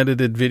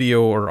 unedited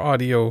video or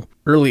audio,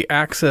 early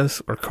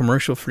access, or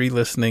commercial-free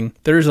listening,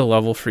 there's a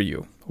level for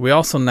you. We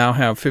also now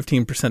have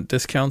 15%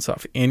 discounts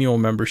off annual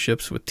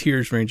memberships with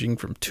tiers ranging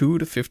from $2 to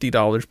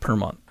 $50 per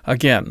month.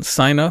 Again,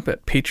 sign up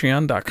at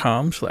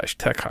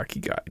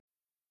patreon.com/techhockeyguide.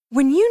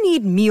 When you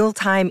need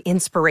mealtime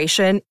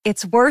inspiration,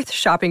 it's worth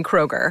shopping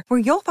Kroger, where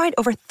you'll find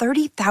over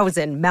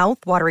 30,000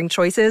 mouth-watering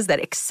choices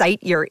that excite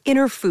your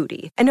inner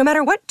foodie. And no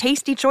matter what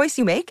tasty choice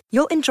you make,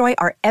 you'll enjoy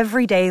our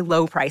everyday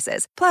low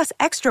prices, plus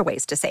extra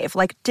ways to save,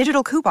 like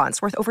digital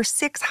coupons worth over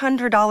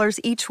 $600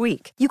 each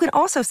week. You can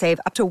also save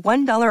up to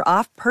 $1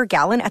 off per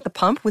gallon at the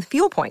pump with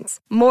fuel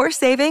points. More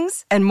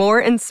savings and more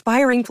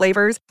inspiring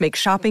flavors make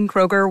shopping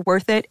Kroger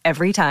worth it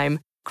every time.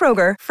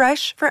 Kroger,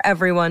 fresh for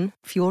everyone.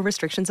 Fuel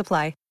restrictions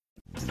apply.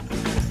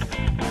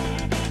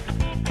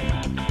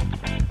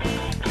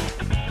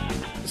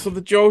 So the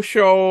Joe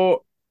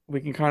Show,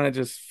 we can kind of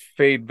just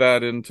fade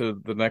that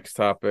into the next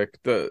topic.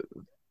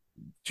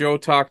 Joe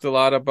talked a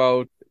lot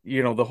about,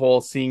 the whole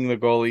seeing the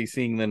goalie,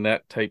 seeing the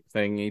net type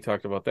thing. He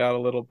talked about that a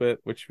little bit,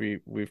 which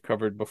we've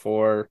covered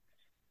before.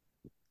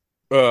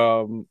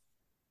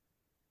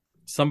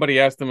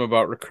 Somebody asked him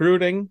about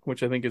recruiting,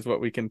 which I think is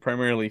what we can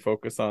primarily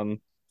focus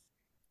on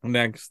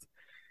next.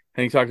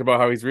 And he talked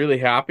about how he's really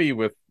happy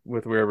with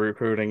where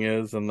recruiting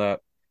is, and that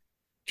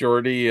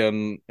Jordy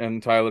and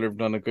Tyler have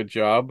done a good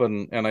job,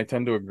 and I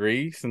tend to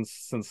agree.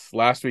 Since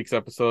last week's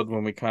episode,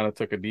 when we kind of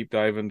took a deep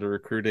dive into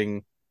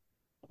recruiting,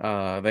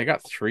 they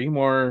got 3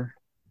 more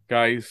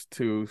guys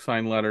to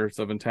sign letters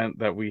of intent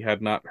that we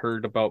had not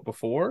heard about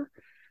before,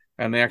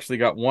 and they actually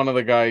got at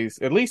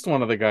least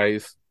one of the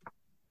guys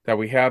that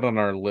we had on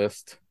our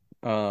list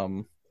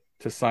to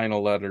sign a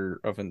letter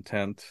of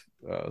intent.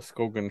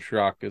 Skogan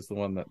Schrock is the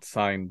one that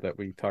signed that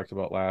we talked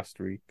about last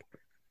week.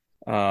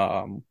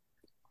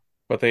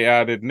 But they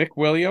added Nick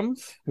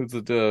Williams, who's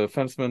a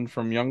defenseman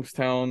from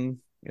Youngstown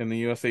in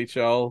the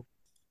USHL.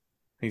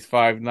 He's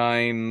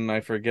 5'9".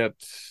 I forget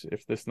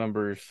if this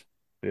number's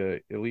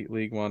the Elite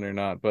League one or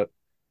not, but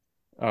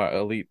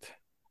Elite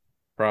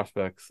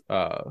Prospects.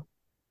 But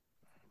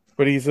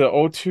he's a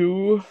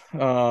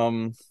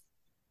 0-2.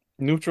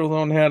 Neutral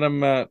Zone had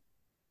him at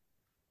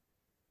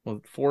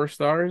 4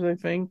 stars, I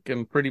think,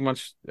 and pretty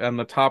much on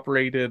the top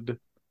rated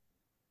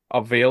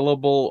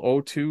available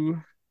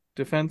 0-2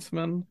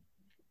 defenseman.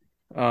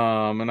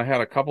 And I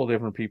had a couple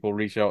different people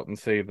reach out and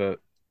say that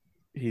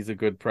he's a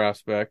good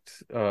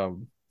prospect.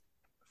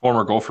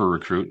 Former Gopher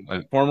recruit.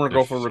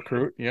 Gopher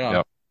recruit, yeah.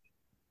 Yep.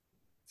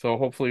 So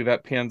hopefully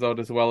that pans out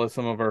as well as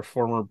some of our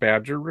former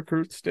Badger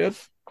recruits did.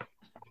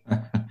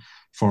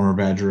 Former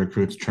Badger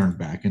recruits turned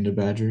back into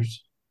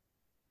Badgers.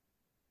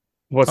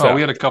 What's that? We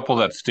had a couple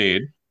that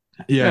stayed.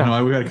 Yeah,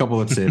 no, we had a couple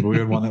that stayed, but we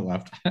had one that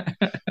left.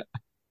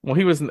 Well,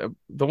 he was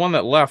the one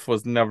that left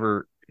was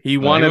never. He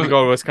wanted to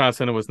go to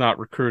Wisconsin and was not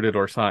recruited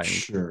or signed.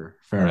 Sure,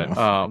 fair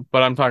enough.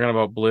 But I'm talking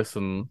about Bliss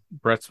and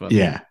Bretzman.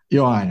 Yeah,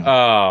 I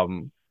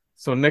know.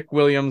 So Nick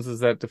Williams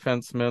is that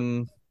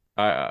defenseman.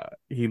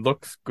 He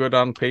looks good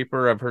on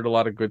paper. I've heard a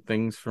lot of good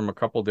things from a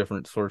couple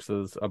different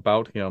sources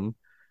about him.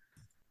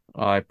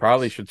 I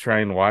probably should try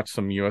and watch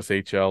some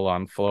USHL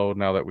on Flow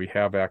now that we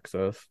have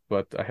access,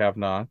 but I have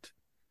not.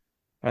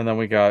 And then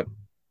we got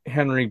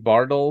Henry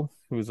Bartle,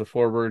 who's a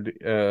forward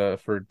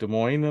for Des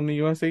Moines in the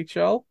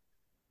USHL.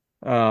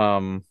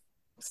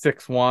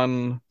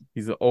 6'1".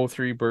 He's an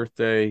 03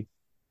 birthday.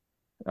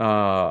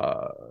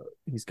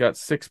 He's got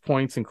 6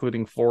 points,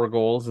 including 4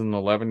 goals in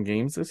 11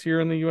 games this year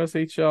in the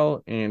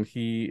USHL, and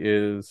he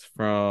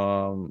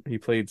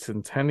played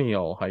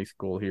Centennial High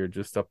School here,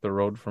 just up the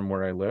road from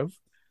where I live.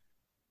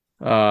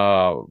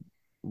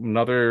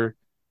 Another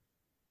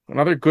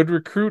good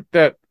recruit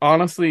that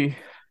honestly,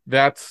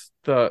 that's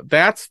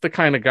the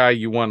kind of guy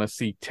you want to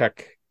see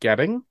Tech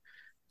getting,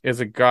 is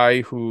a guy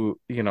who,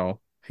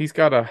 he's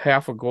got a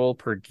half a goal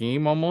per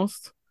game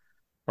almost,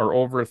 or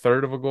over a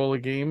third of a goal a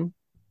game.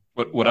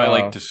 What I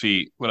like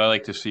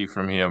to see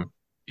from him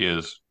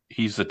is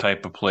he's the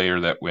type of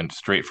player that went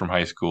straight from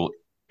high school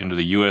into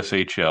the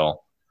USHL,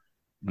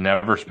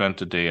 never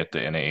spent a day at the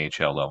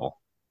NAHL level.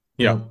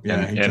 Yeah,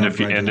 and if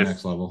the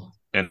next level,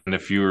 and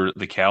if you're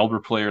the caliber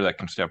player that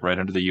can step right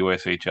into the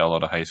USHL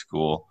out of high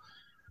school,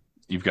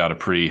 you've got a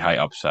pretty high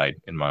upside,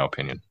 in my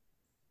opinion.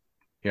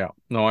 Yeah,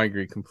 no, I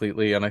agree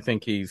completely, and I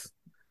think he's.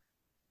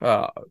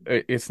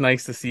 It's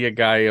nice to see a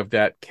guy of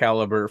that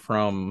caliber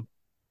from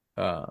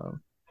the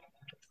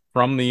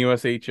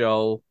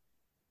USHL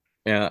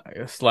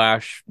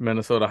 /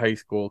 Minnesota high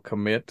school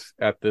commit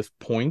at this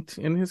point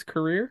in his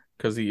career,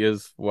 because he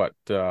is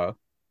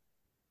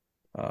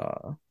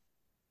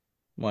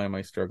why am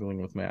I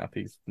struggling with math?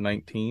 He's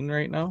 19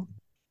 right now,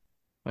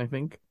 I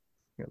think.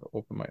 I gotta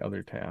open my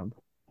other tab.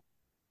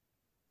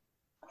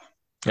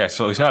 Yeah,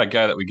 so he's not a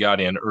guy that we got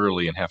in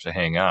early and have to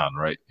hang on,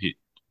 right?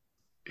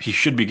 He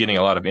should be getting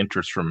a lot of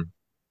interest from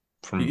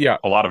a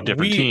lot of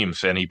different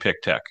teams, and he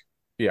picked Tech.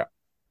 Yeah.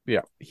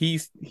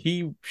 He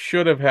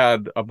should have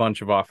had a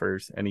bunch of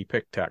offers, and he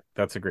picked Tech.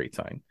 That's a great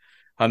sign.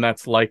 And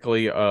that's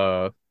likely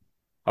I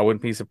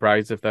wouldn't be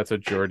surprised if that's a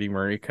Jordy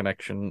Murray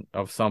connection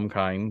of some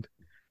kind,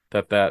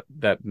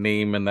 that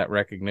name and that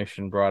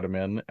recognition brought him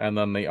in. And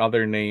then the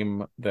other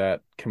name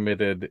that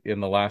committed in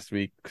the last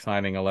week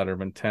signing a letter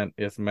of intent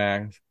is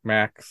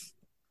Max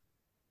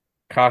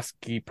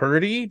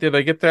Koski-Purdy. Did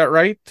I get that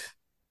right?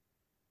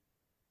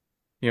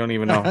 You don't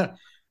even know.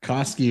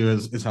 Koski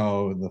is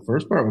how the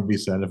first part would be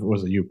said if it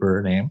was a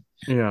Uper name.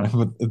 Yeah.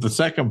 But the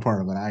second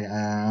part of it,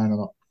 I don't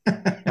know.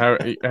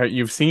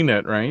 You've seen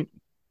it, right?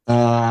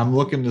 I'm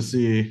looking to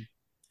see.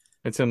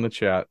 It's in the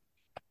chat.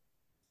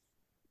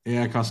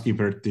 Yeah,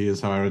 Koski-Purdy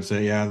is how I would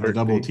say. Yeah, the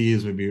double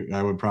T's would be.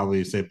 I would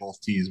probably say both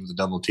T's with a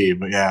double T.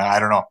 But yeah, I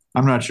don't know.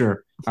 I'm not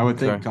sure. I would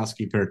think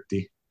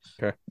Koski-Purdy.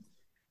 Okay.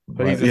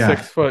 But he's a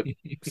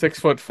 6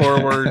 foot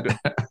forward.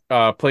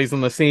 Plays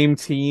on the same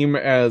team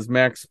as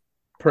Max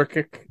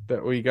Perkic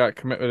that we got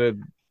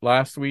committed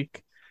last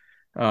week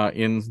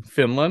in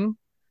Finland.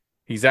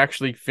 He's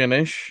actually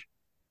Finnish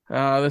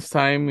this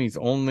time. He's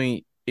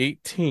only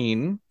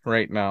 18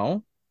 right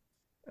now.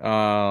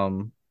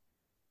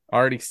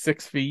 Already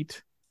 6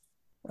 feet.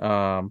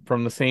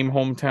 From the same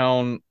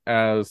hometown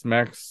as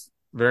Max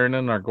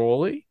Vernon, our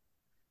goalie.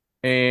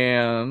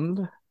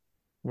 And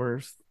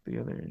where's the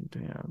other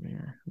tab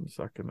here? I'm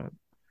sucking at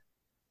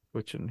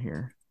switching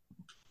here.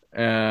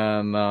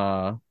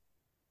 And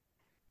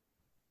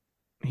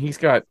he's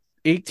got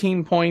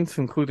 18 points,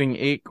 including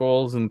 8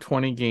 goals in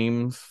 20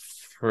 games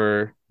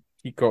for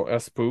Hiko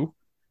Espoo,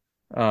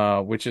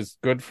 which is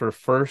good for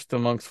first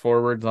amongst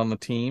forwards on the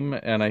team.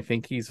 And I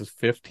think he's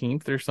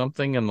 15th or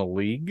something in the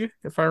league,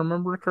 if I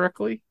remember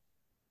correctly.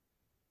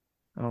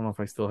 I don't know if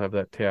I still have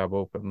that tab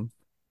open.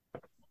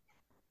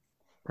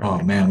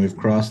 Oh man, we've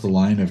crossed the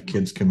line of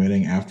kids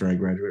committing after I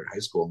graduate high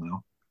school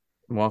now.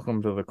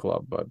 Welcome to the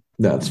club, bud.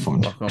 That's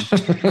fun. Welcome.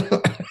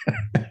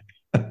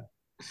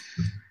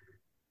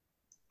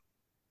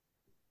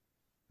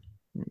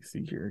 Let me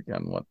see here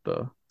again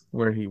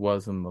where he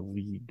was in the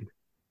league.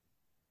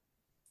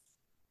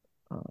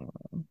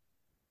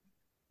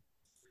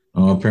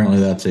 Oh, apparently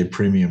that's a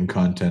premium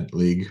content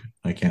league.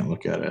 I can't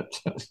look at it.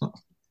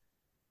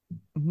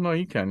 No,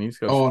 you can. You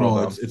just go Oh scroll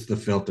no, down. it's the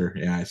filter.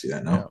 Yeah, I see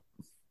that now. Yeah.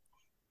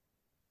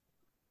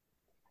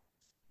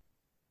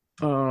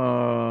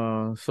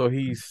 So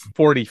he's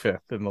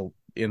 45th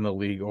in the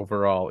league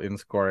overall in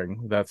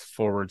scoring. That's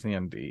forwards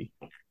and D.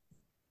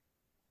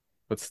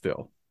 But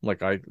still,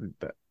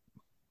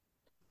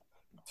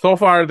 so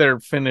far their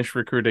Finnish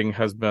recruiting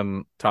has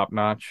been top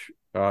notch.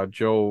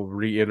 Joe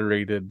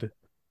reiterated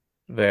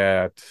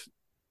that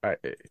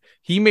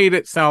he made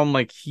it sound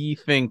like he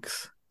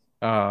thinks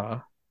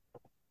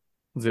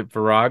is it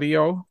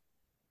Veradio? Is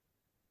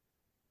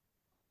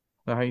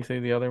that how you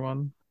say the other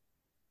one?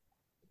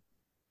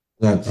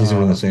 He's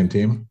on the same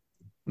team?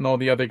 No,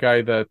 the other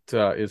guy that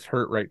is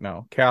hurt right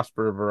now,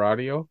 Casper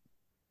Veradio.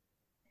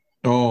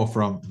 Oh,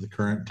 from the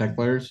current Tech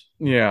players?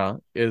 Yeah,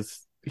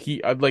 is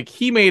he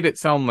he made it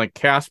sound like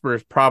Casper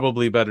is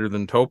probably better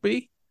than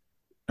Topi.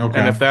 Okay.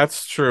 And if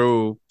that's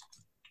true,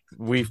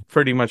 we've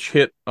pretty much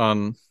hit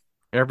on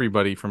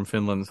everybody from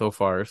Finland so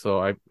far. So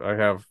I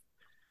have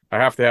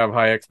to have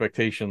high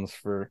expectations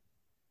for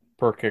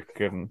Perkic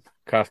and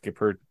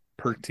Kaski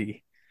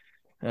Pertti.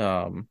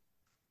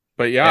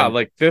 But yeah,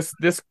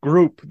 this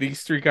group,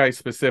 these three guys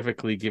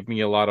specifically, give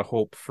me a lot of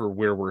hope for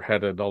where we're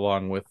headed,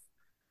 along with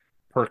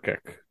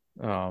Perkic.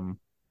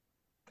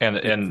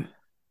 And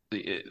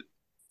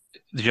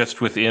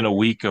just within a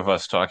week of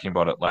us talking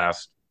about it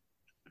last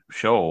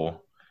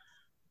show,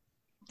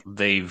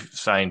 they've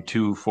signed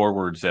 2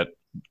 forwards that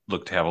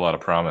look to have a lot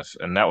of promise.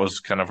 And that was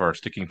kind of our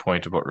sticking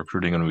point about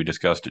recruiting when we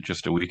discussed it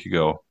just a week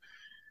ago.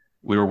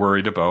 We were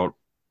worried about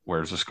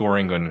where's the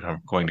scoring going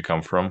to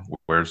come from?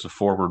 Where's the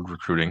forward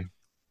recruiting?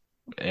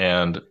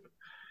 And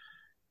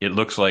it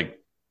looks like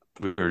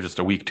we were just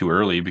a week too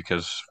early,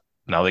 because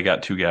now they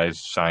got 2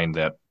 guys signed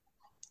that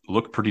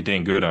look pretty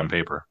dang good on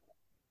paper.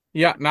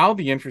 Yeah, now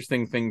the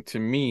interesting thing to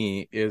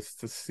me is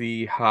to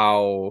see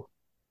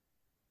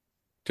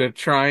the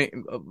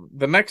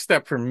next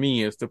step for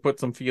me is to put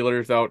some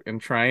feelers out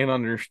and try and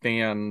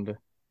understand.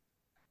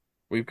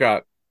 We've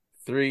got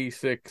 3,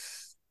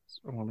 6,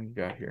 what do we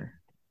got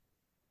here?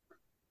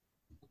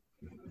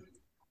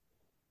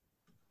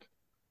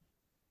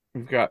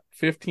 We've got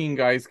 15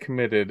 guys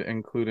committed,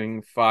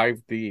 including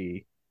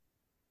 5D.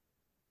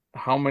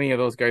 How many of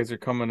those guys are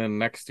coming in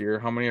next year?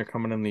 How many are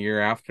coming in the year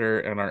after?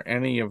 And are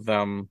any of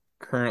them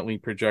currently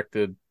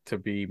projected to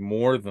be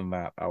more than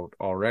that out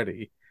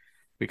already?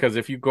 Because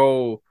if we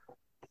go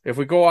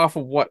off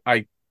of what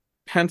I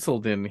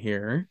penciled in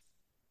here,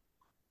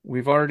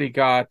 we've already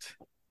got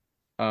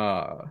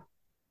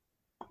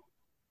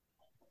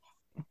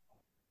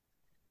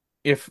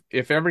if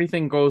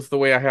everything goes the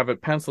way I have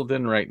it penciled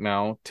in right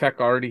now,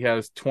 Tech already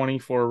has 20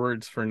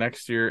 forwards for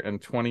next year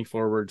and 20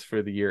 forwards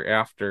for the year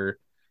after,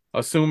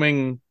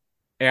 assuming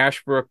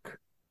Ashbrook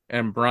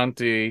and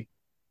Bronte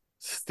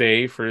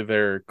stay for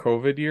their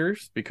COVID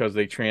years because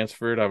they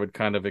transferred. I would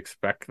kind of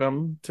expect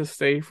them to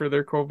stay for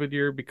their COVID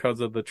year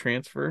because of the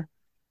transfer.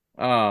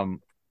 And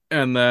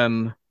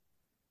then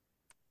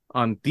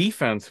on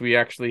defense, we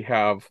actually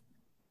have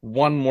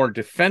one more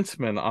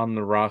defenseman on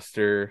the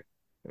roster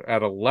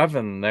at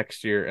 11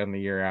 next year and the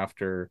year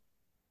after,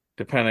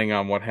 depending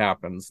on what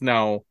happens.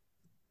 Now,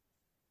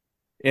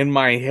 in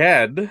my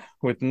head,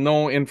 with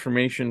no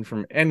information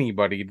from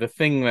anybody, the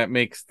thing that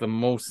makes the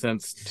most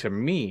sense to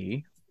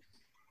me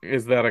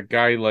is that a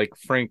guy like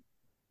Frank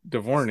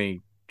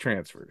Devorny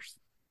transfers.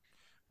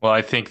 Well,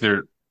 I think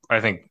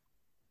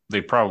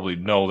they probably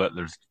know that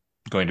there's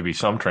going to be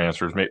some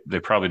transfers. They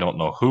probably don't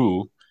know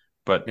who,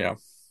 but yeah.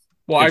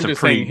 Well, I'm just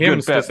saying him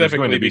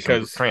specifically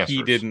because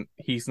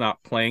he's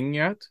not playing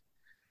yet.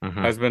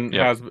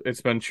 Mm-hmm.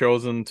 It's been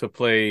chosen to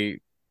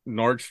play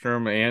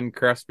Nordstrom and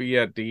Crespi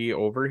at D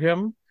over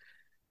him.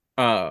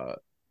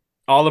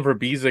 Oliver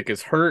Bezic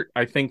is hurt.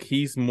 I think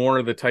he's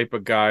more the type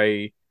of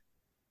guy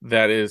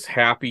that is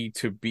happy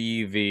to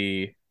be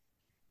the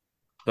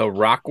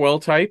Rockwell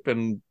type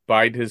and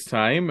bide his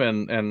time,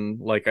 and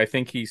I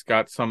think he's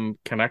got some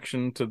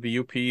connection to the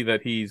UP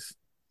that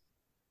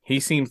he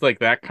seems like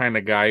that kind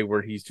of guy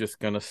where he's just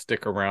going to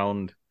stick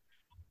around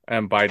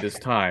and bide his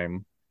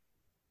time.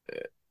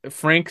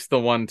 Frank's the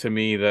one to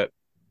me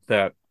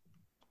that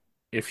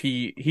if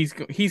he's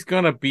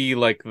going to be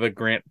like the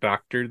Grant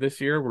Doctor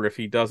this year, where if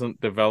he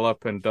doesn't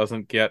develop and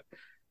doesn't get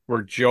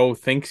where Joe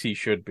thinks he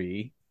should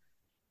be,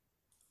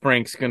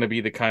 Frank's going to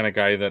be the kind of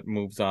guy that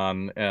moves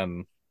on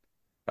and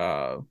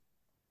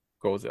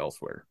goes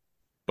elsewhere.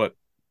 But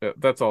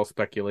that's all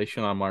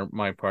speculation on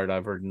my part.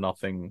 I've heard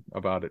nothing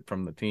about it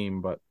from the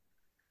team, but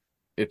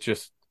that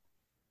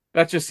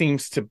just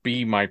seems to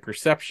be my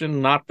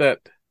perception. Not that,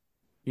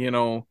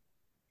 Cam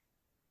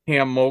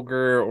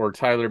Moger or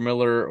Tyler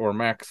Miller or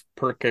Max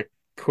Perkic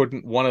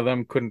one of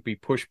them couldn't be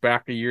pushed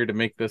back a year to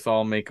make this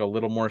all make a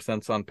little more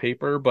sense on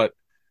paper, but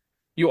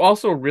you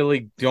also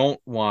really don't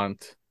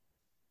want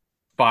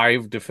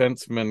 5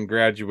 defensemen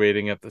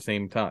graduating at the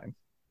same time.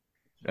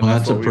 And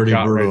that's a pretty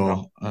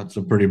brutal. That's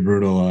a pretty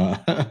brutal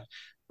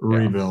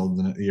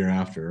rebuild the year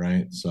after,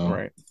 right?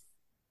 So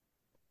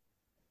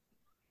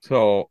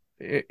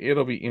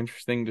it'll be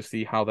interesting to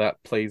see how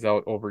that plays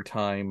out over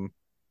time.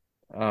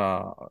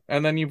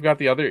 And then you've got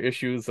the other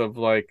issues of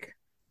like,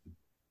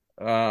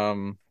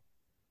 I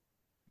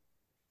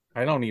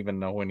don't even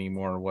know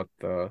anymore what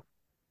the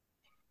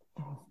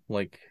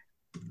like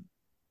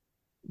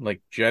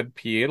Jed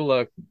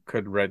Pietila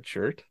could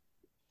redshirt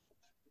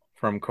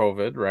from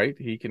COVID, right?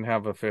 He can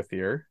have a 5th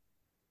year.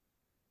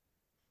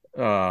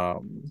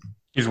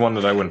 He's one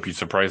that I wouldn't be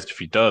surprised if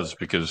he does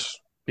because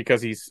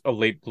he's a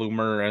late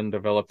bloomer and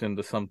developed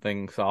into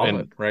something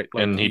solid, right?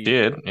 Like and he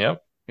did,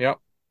 yep.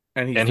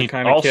 And he's the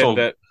kind of kid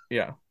that,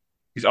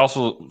 he's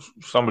also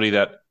somebody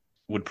that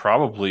would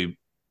probably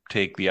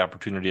take the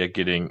opportunity of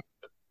getting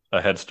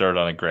a head start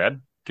on a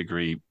grad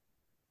degree,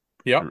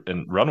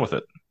 and run with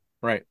it.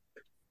 Right.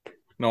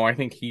 No, I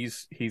think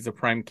he's a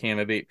prime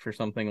candidate for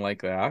something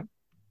like that.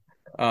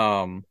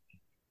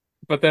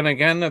 But then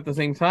again, at the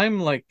same time,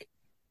 like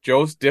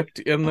Joe's dipped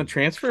in the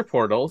transfer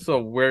portal, so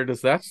where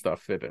does that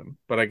stuff fit in?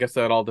 But I guess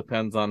that all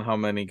depends on how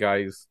many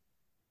guys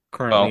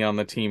currently on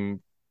the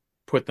team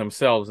put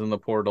themselves in the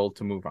portal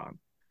to move on.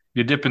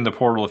 You dip in the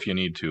portal if you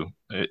need to.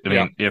 I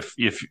mean,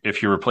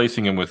 if you're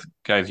replacing him with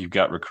guys you've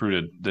got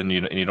recruited, then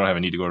you don't have a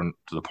need to go to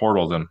the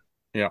portal. Then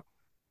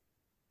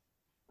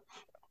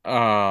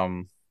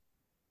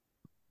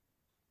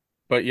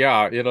But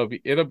yeah, it'll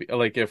be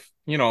like if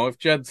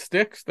Jed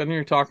sticks, then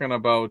you're talking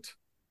about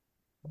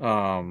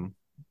Marcus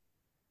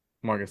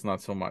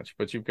not so much,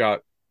 but you've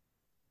got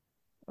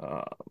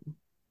I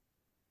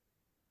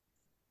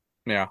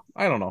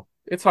don't know.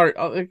 It's hard.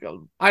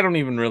 I don't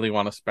even really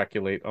want to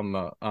speculate on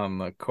the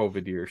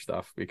COVID year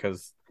stuff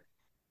because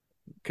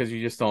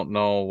you just don't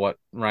know what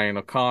Ryan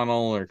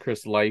O'Connell or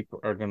Chris Leip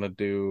are going to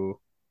do.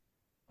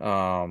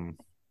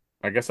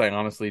 I guess I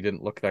honestly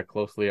didn't look that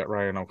closely at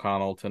Ryan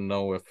O'Connell to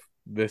know if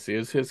this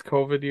is his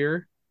COVID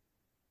year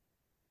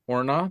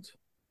or not.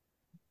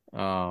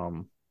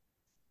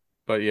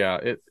 But yeah,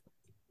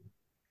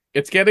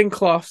 it's getting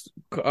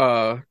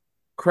crowded,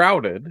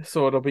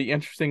 so it'll be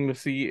interesting to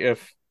see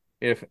if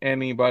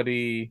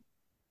anybody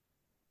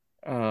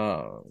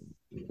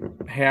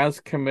has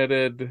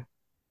committed,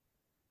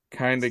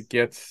 kind of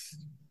gets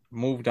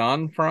moved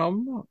on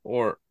from,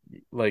 or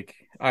like,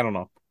 I don't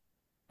know.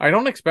 I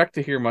don't expect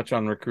to hear much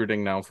on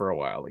recruiting now for a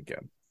while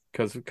again,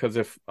 because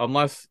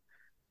unless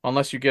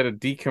you get a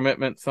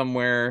decommitment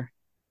somewhere,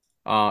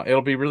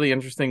 it'll be really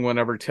interesting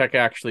whenever Tech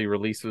actually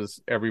releases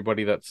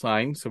everybody that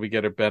signed, so we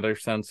get a better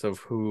sense of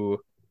who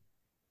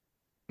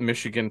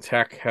Michigan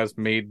Tech has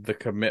made the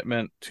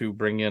commitment to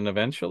bring in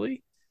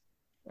eventually,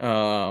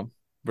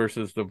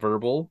 versus the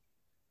verbal.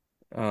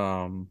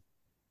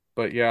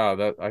 But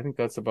yeah, I think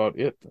that's about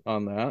it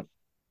on that.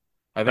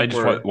 I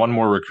just want one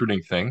more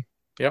recruiting thing.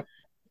 Yep.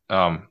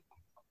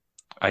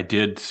 I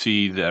did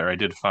see that, or I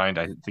did find,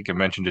 I think I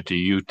mentioned it to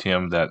you,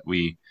 Tim, that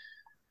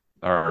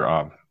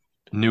our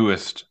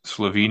newest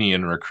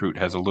Slovenian recruit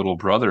has a little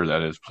brother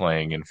that is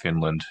playing in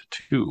Finland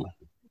too.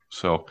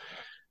 So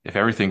if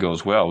everything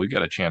goes well, we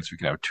got a chance we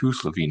can have 2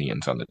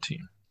 Slovenians on the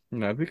team.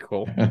 That'd be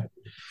cool.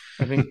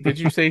 I think, did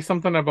you say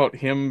something about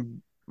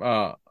him,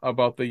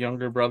 about the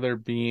younger brother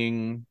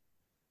being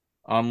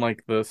on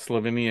like the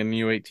Slovenian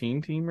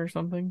U18 team or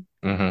something?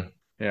 Mm-hmm.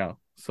 Yeah.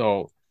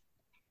 So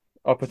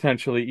a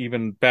potentially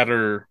even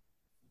better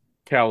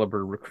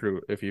caliber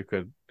recruit if you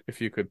could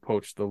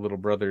poach the little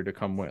brother to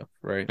come with,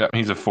 right? Yeah,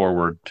 he's a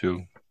forward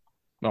too.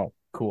 Oh,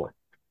 cool.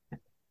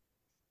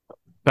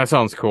 That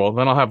sounds cool.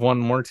 Then I'll have one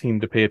more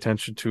team to pay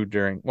attention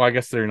to I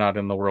guess they're not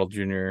in the World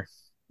Junior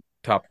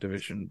top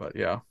division, but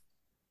yeah.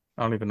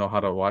 I don't even know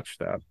how to watch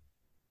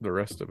the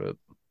rest of it.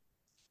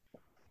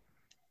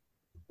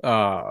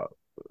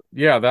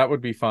 Yeah, that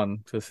would be fun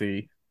to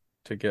see,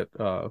 to get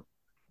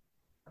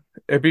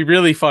it'd be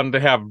really fun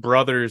to have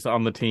brothers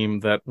on the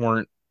team that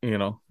weren't,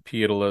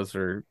 Pietilas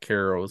or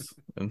Caros,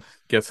 and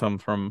get some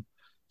from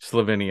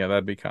Slovenia.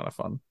 That'd be kind of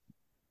fun.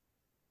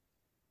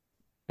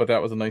 But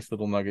that was a nice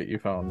little nugget you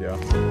found, yeah.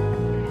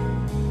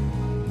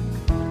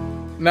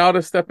 Now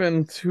to step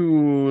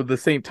into the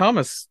St.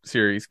 Thomas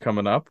series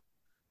coming up.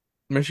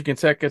 Michigan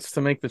Tech gets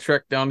to make the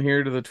trek down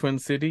here to the Twin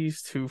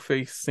Cities to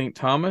face St.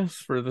 Thomas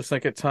for the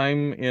second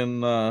time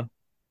in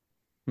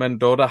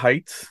Mendota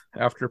Heights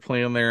after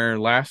playing there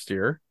last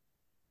year.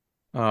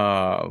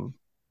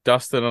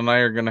 Dustin and I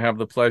are going to have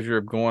the pleasure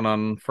of going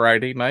on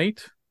Friday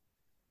night.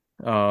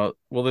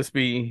 Will this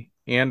be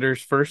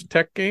Anders' first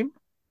Tech game?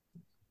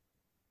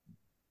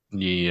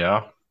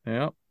 Yeah.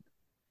 So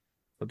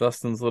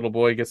Dustin's little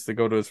boy gets to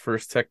go to his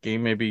first Tech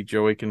game. Maybe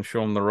Joey can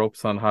show him the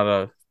ropes on how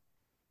to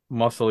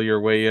muscle your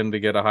way in to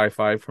get a high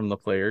five from the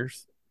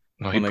players.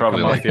 No, he'd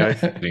probably like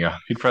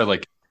he'd probably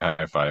like a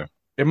high five.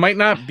 It might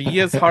not be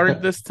as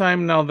hard this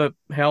time now that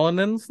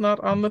Hallinen's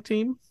not on the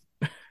team.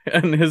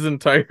 and his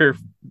entire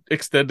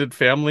extended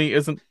family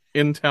isn't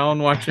in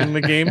town watching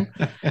the game.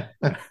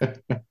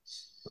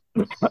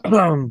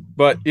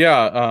 But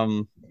yeah,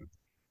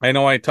 I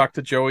know I talked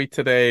to Joey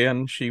today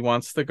and she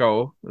wants to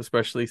go,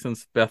 especially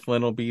since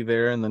Bethlyn will be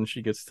there and then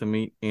she gets to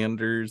meet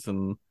Anders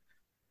and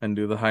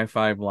do the high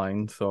five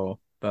line. So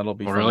that'll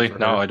be fun really? for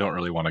No, her. I don't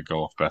really want to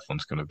go if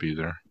Bethlyn's going to be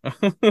there.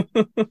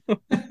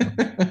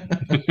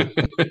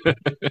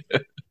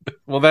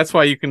 Well, that's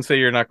why you can say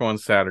you're not going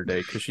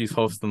Saturday, because she's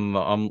hosting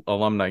the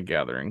alumni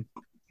gathering.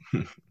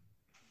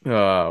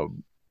 But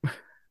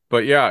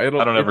yeah, I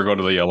don't ever go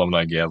to the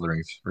alumni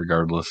gatherings,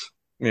 regardless.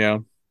 Yeah,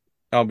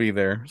 I'll be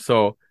there.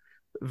 So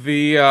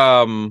the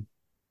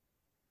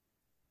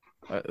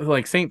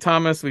like St.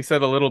 Thomas, we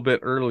said a little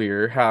bit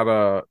earlier, had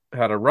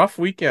a rough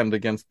weekend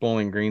against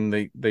Bowling Green.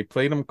 They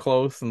played them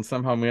close and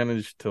somehow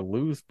managed to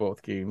lose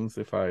both games,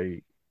 if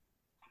I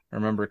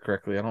remember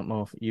correctly. I don't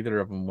know if either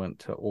of them went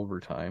to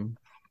overtime.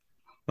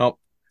 Nope.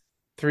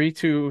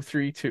 3-2,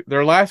 3-2.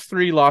 Their last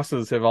 3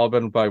 losses have all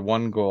been by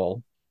 1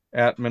 goal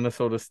at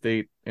Minnesota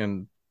State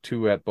and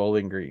 2 at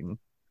Bowling Green.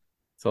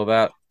 So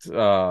that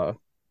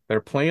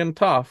they're playing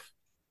tough.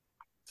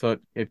 So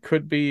it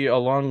could be a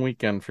long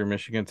weekend for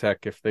Michigan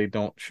Tech if they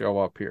don't show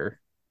up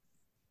here.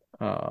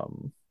 Yeah.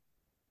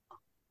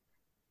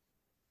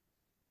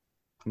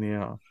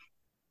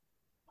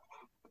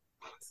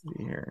 Let's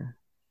see here.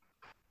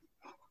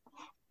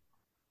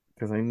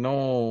 Because I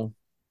know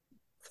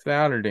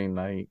Saturday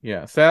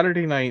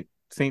night,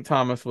 St.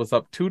 Thomas was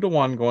up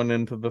 2-1 going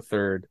into the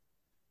third.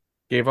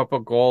 Gave up a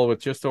goal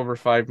with just over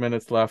 5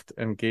 minutes left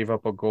and gave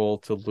up a goal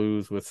to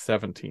lose with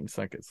 17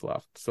 seconds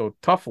left. So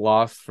tough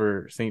loss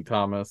for St.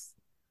 Thomas.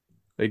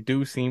 They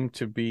do seem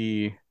to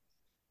be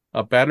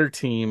a better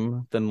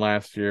team than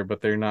last year,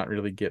 but they're not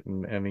really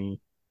getting any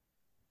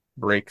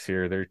breaks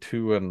here. They're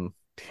 2-10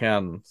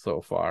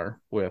 so far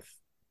with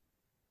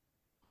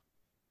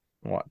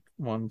what?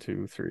 1,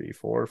 2, 3,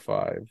 4,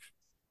 5.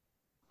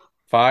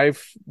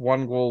 5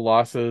 1-goal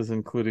losses,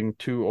 including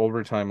 2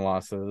 overtime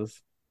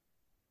losses.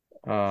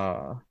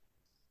 And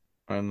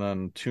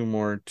then 2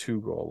 more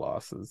 2-goal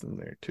losses in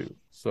there too.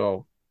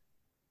 So,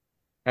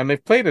 and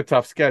they've played a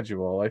tough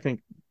schedule. I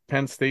think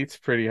Penn State's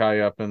pretty high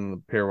up in the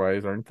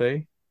pairwise, aren't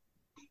they?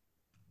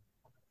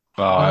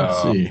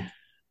 Let's see.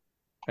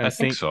 And I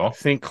think so.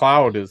 St.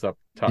 Cloud is up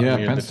top. Yeah,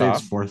 near Penn the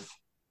State's top. 4th.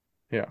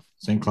 Yeah.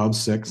 St.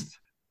 Cloud's 6th.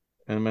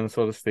 And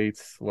Minnesota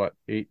State's what,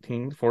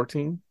 18,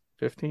 14,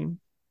 15?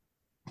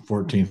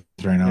 14th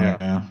right now,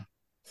 yeah.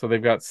 So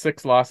they've got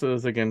 6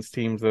 losses against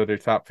teams that are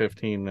top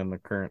 15 in the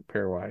current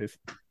pairwise.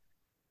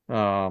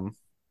 I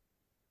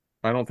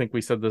don't think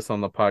we said this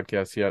on the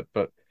podcast yet,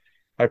 but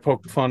I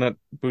poked fun at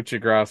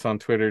Buccigross on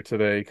Twitter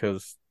today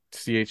because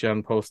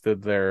CHN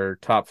posted their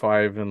top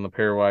 5 in the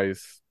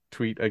pairwise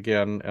tweet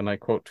again, and I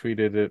quote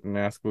tweeted it and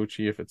asked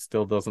Bucci if it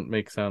still doesn't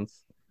make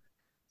sense.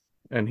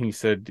 And he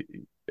said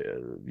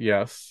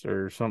yes,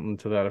 or something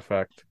to that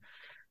effect.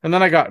 And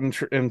then I got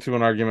into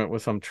an argument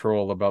with some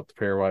troll about the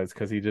pairwise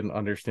because he didn't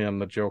understand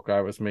the joke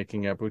I was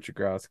making at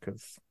Buccigross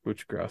because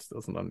Buccigross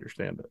doesn't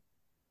understand it.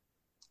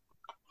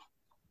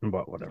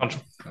 But whatever.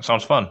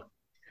 Sounds fun.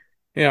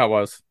 Yeah, it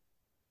was.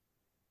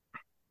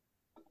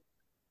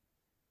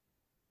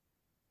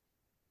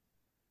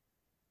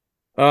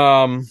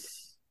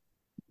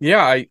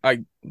 Yeah,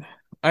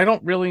 I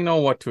don't really know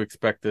what to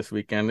expect this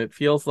weekend. It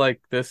feels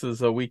like this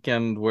is a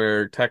weekend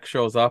where Tech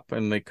shows up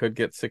and they could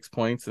get 6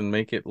 points and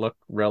make it look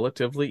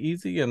relatively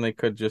easy, and they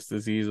could just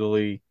as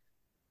easily.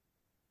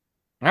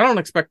 I don't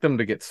expect them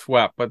to get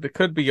swept, but it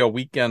could be a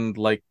weekend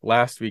like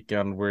last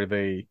weekend where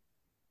they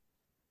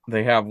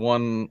have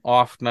one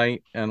off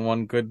night and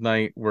one good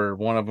night where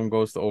one of them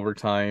goes to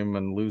overtime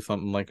and lose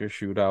something like a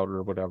shootout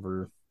or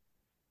whatever.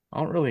 I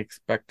don't really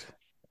expect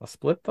a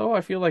split, though.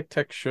 I feel like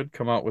Tech should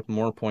come out with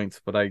more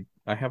points, but I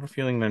have a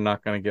feeling they're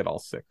not going to get all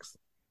 6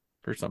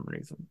 for some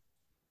reason.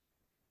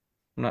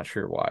 I'm not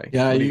sure why.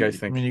 Yeah, what do you guys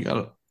think? I mean,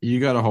 you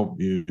gotta hope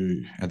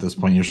you at this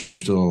point you're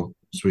still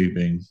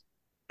sweeping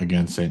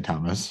against St.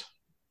 Thomas.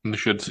 You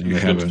should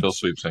still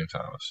sweep St.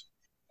 Thomas.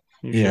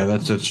 Yeah,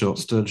 that's it. Should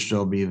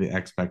still be the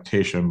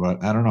expectation,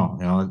 but I don't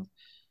know.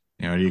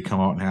 Do you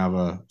come out and have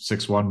a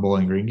 6-1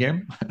 Bowling Green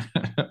game,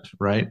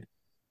 right?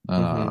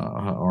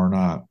 Or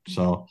not?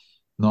 So.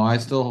 No, I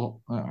think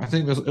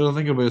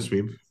it'll be a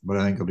sweep, but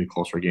I think it'll be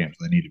closer games.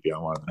 They need to be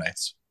on one of the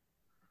nights.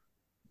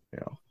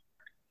 Yeah.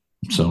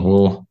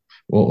 So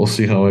we'll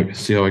see how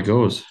it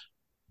goes.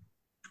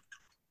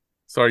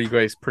 So are you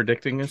guys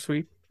predicting a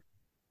sweep?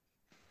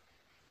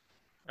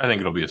 I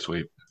think it'll be a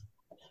sweep.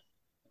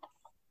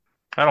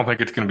 I don't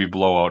think it's going to be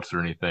blowouts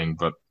or anything,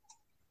 but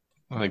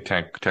I think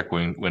Tech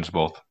wins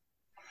both.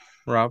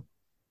 Rob?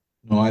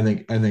 No, I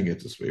think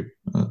it's a sweep.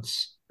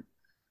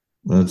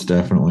 That's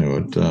definitely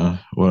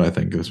what I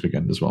think this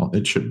weekend as well.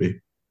 It should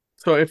be.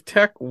 So if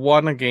Tech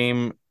won a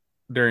game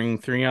during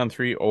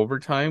 3-on-3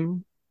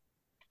 overtime,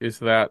 is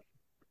that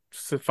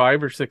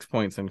 5 or 6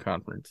 points in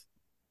conference?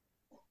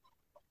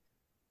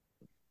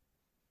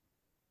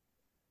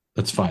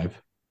 That's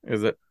 5.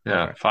 Is it?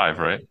 Yeah, Okay. 5,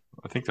 right?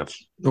 I think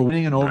that's The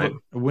winning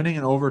right.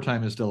 in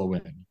overtime is still a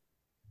win.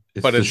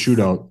 But The it's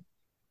shootout.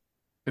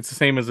 It's the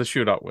same as a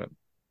shootout win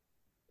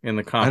in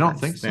the conference I don't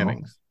think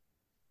standings. so.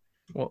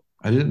 Well,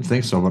 I didn't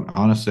think so, but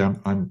honestly,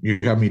 you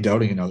got me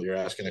doubting now that you're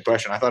asking the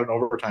question. I thought an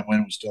overtime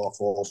win was still a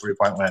full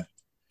 3-point win.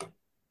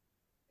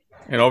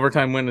 an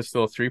overtime win is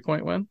still a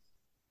 3-point win?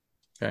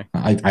 Okay.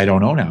 I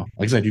don't know now.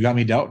 Like I said, you got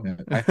me doubting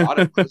it. I thought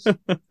it was.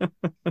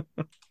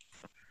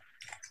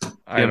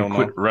 I don't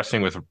quit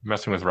know.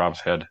 messing with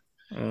Rob's head.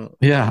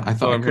 Yeah, I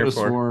thought I I'm could here have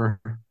for.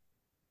 swore.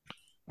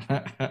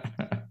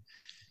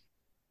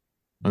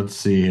 Let's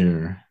see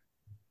here.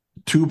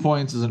 2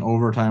 points is an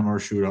overtime or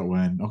shootout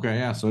win. Okay,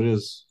 yeah, so it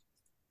is.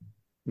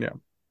 Yeah.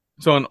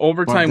 So an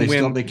overtime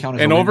win. They count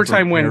as An a win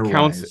overtime for win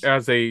counts pairwise.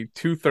 as a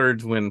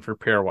 2/3 win for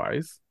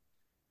pairwise.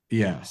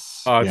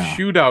 Yes. A yeah.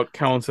 shootout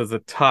counts as a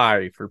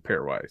tie for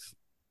pairwise.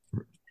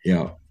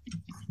 Yeah.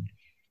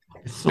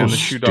 It's so And the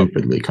shootout-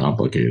 stupidly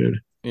complicated.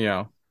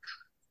 Yeah.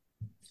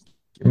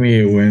 Give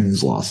me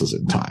wins, losses,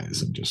 and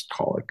ties, and just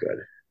call it good.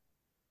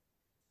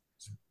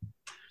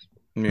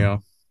 Yeah.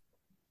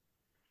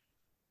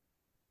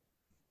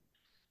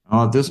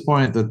 At this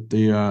point,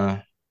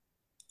 the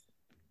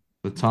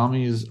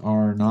Tommies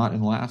are not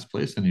in last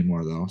place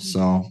anymore, though.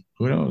 So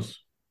who knows?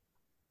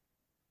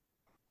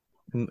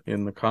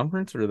 In the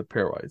conference or the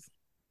pairwise?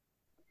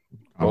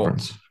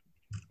 Conference.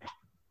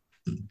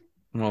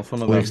 Well,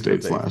 some of Lake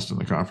State's last in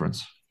the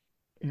conference.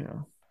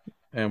 Yeah.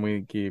 And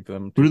we gave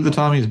them. Who did the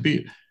Tommies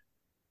beat?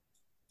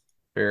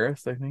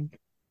 Ferris, I think.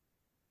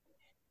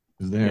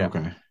 Is there? Yeah.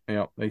 Okay.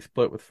 Yeah, they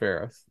split with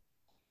Ferris.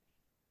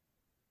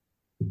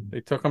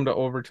 They took them to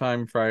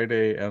overtime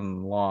Friday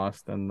and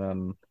lost, and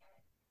then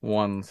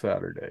won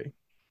Saturday.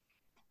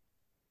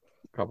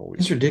 A couple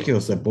weeks. It's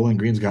ridiculous that Bowling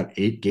Green's got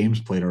 8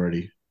 games played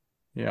already.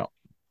 Yeah.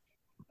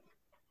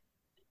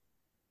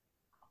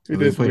 Have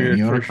they played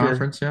any other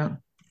conference yet?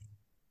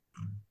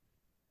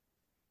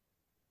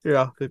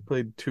 Yeah, they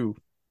played 2.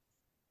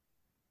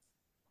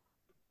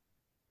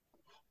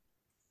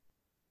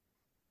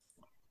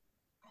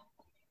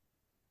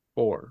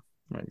 Four,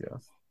 I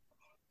guess.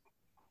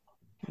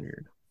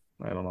 Weird.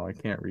 I don't know. I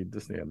can't read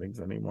the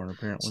standings anymore,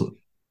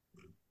 apparently.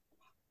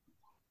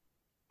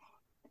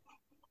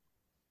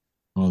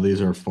 Well,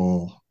 these are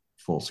full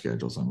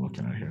schedules I'm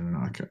looking at here.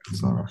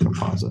 It's not a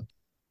composite.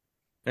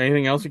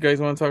 Anything else you guys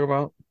want to talk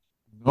about?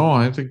 No,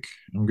 I think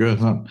I'm good.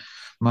 Not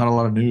a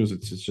lot of news.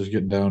 It's just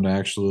getting down to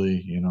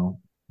actually,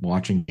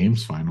 watching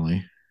games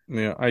finally.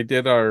 Yeah, I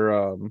did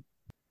our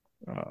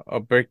a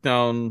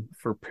breakdown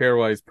for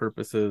pairwise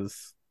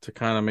purposes to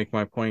kind of make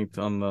my point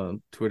on the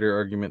Twitter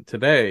argument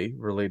today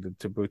related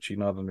to Bucci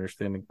not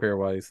understanding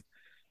pairwise,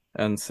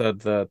 and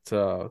said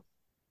that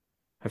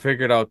I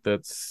figured out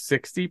that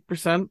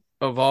 60%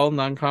 of all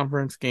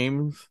non-conference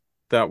games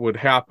that would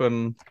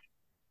happen,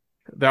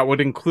 that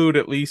would include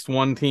at least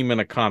one team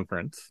in a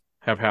conference,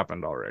 have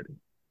happened already.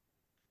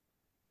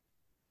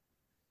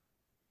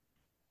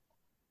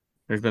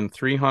 There's been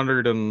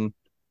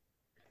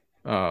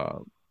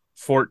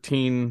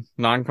 314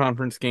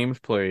 non-conference games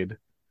played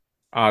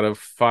out of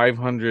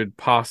 500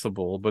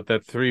 possible, but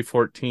that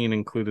 314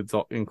 includes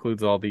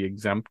all the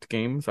exempt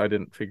games. I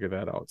didn't figure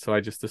that out, so I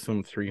just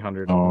assumed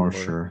 300 of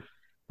them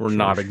were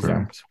not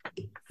exempt.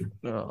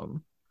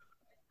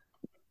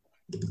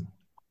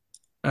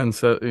 And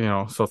so,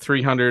 so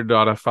 300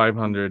 out of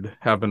 500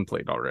 have been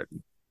played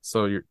already.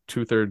 So your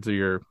 2/3 of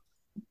your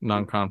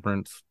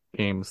non-conference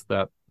games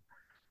that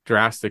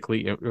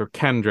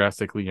can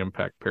drastically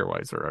impact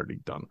pairwise are already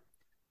done.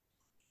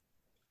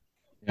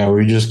 Yeah,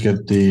 we just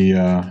get the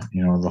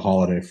the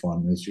holiday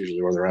fun. It's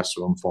usually where the rest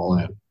of them fall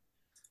in,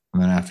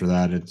 and then after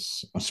that,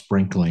 it's a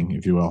sprinkling,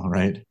 if you will,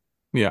 right?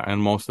 Yeah,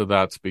 and most of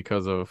that's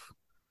because of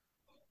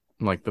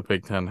like the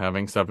Big Ten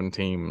having 7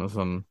 teams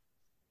and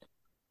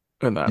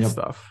that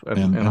stuff,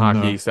 and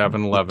hockey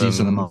 7-11,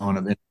 decent amount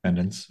of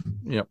independence.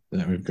 Yep,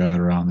 that we've got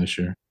around this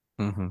year.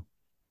 Mm-hmm.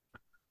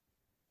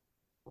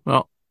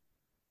 Well,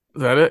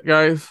 is that it,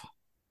 guys?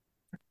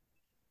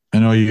 I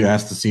know you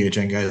asked the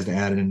CHN guys to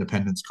add an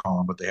independence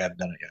column, but they hadn't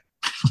done it yet.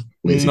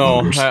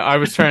 No, I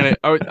was trying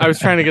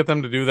to get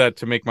them to do that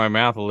to make my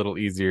math a little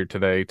easier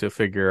today to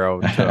figure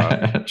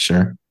out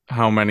sure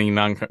how many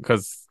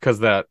because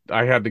that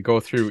I had to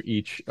go through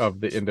each of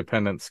the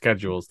independent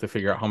schedules to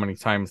figure out how many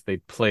times they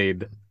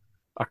played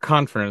a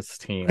conference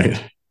team,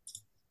 right,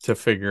 to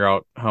figure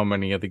out how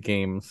many of the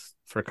games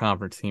for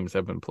conference teams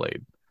have been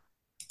played.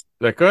 Is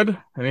that good?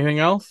 Anything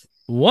else?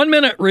 1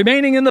 minute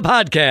remaining in the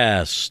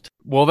podcast.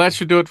 Well, that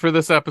should do it for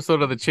this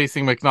episode of the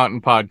Chasing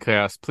McNaughton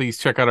podcast. Please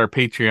check out our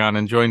Patreon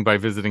and join by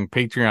visiting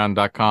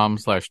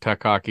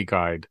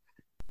patreon.com/techhockeyguide.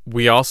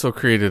 We also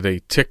created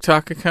a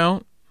TikTok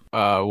account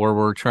where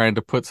we're trying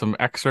to put some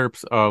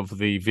excerpts of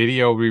the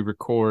video we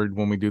record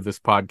when we do this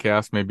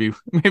podcast. Maybe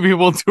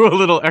we'll do a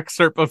little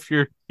excerpt of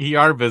your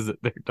ER visit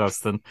there,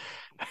 Dustin.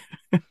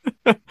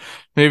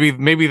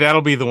 maybe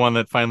that'll be the one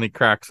that finally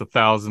cracks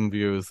 1,000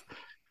 views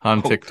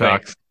on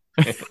TikTok.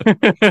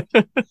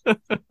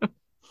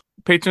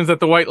 Patrons at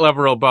the white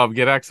level above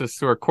get access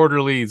to our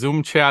quarterly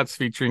Zoom chats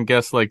featuring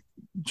guests like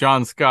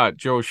John Scott,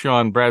 Joe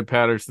Sean, Brad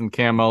Patterson,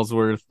 Cam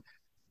Ellsworth,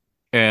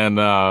 and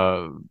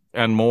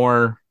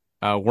more.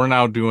 We're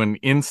now doing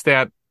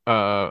Instat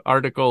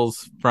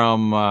articles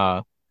from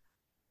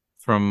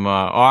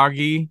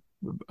Augie.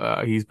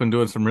 He's been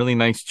doing some really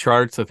nice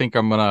charts.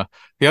 The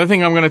other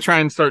thing I'm gonna try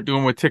and start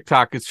doing with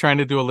TikTok is trying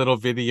to do a little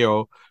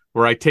video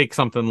where I take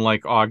something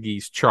like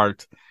Augie's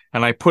chart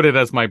and I put it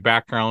as my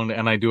background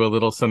and I do a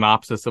little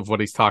synopsis of what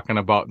he's talking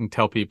about and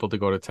tell people to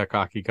go to Tech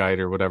Hockey Guide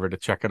or whatever to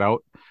check it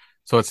out.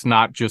 So it's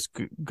not just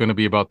going to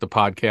be about the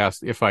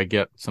podcast if I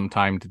get some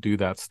time to do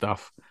that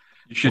stuff.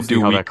 You should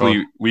do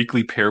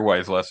weekly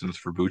pairwise lessons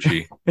for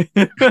Bucci.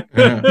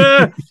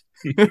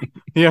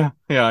 Yeah,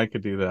 I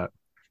could do that.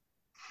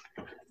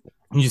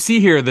 You see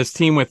here, this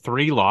team with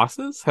 3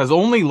 losses has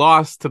only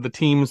lost to the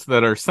teams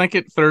that are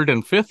second, third,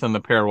 and fifth in the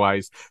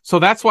pairwise. So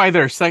that's why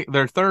they're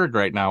third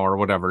right now or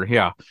whatever.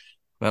 Yeah,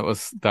 that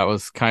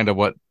was kind of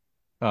what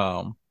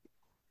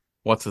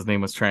what's his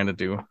name was trying to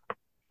do.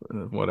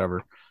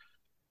 Whatever.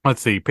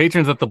 Let's see.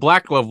 Patrons at the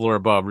black level or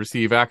above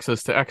receive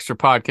access to extra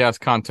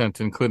podcast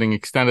content, including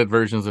extended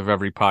versions of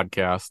every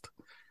podcast.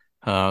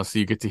 So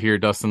you get to hear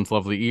Dustin's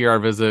lovely ER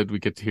visit. We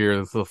get to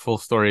hear the full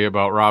story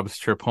about Rob's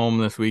trip home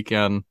this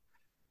weekend.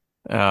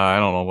 I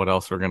don't know what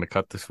else we're going to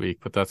cut this week,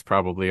 but that's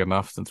probably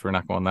enough since we're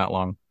not going that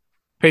long.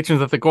 Patrons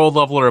at the gold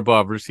level or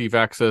above receive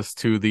access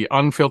to the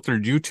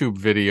unfiltered YouTube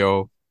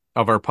video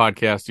of our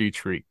podcast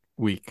each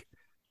week.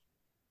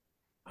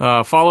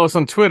 Follow us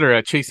on Twitter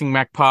at Chasing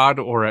Mac Pod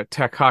or at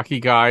Tech Hockey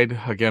Guide.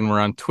 Again, we're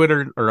on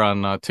Twitter or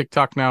on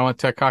TikTok now at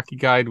Tech Hockey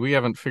Guide. We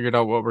haven't figured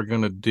out what we're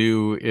going to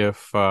do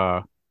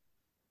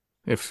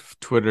if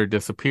Twitter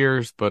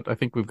disappears, but I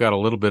think we've got a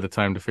little bit of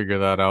time to figure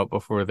that out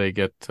before they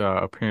get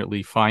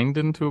apparently fined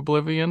into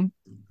oblivion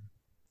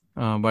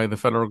by the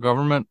federal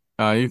government.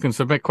 You can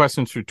submit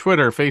questions through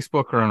Twitter,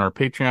 Facebook, or on our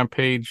Patreon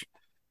page.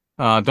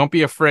 Don't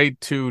be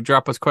afraid to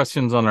drop us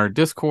questions on our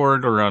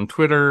Discord or on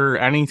Twitter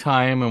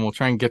anytime, and we'll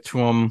try and get to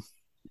them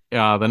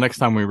the next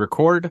time we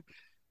record.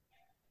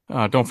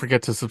 Don't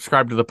forget to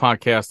subscribe to the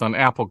podcast on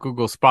Apple,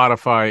 Google,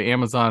 Spotify,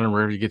 Amazon, or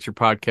wherever you get your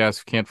podcasts.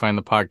 If you can't find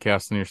the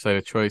podcast on your site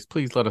of choice,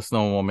 please let us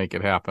know and we'll make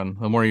it happen.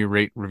 The more you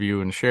rate, review,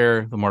 and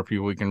share, the more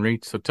people we can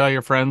reach. So tell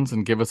your friends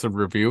and give us a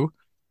review.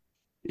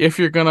 If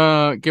you're going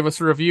to give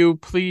us a review,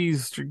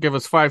 please give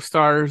us 5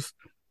 stars.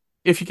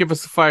 If you give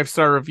us a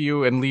 5-star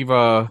review and leave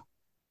a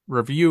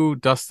review,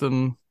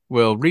 Dustin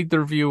will read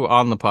the review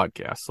on the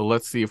podcast. So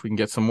let's see if we can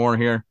get some more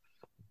here.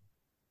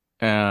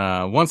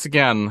 Once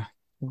again,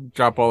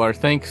 drop all our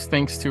thanks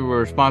to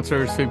our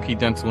sponsors, Fibke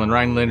Dental in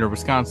Rhinelander,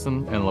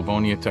 Wisconsin, and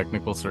Livonia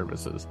Technical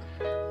Services.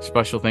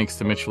 Special thanks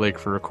to Mitch Lake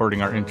for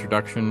recording our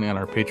introduction and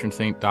our patron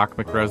saint, Doc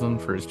McResin,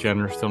 for his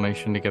generous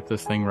donation to get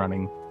this thing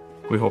running.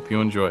 We hope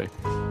you enjoy.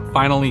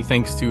 Finally,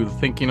 thanks to the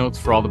Thank You Notes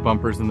for all the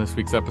bumpers in this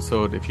week's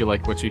episode. If you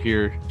like what you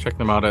hear, check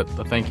them out at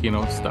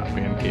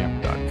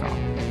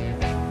thethankyounotes.bandcamp.com.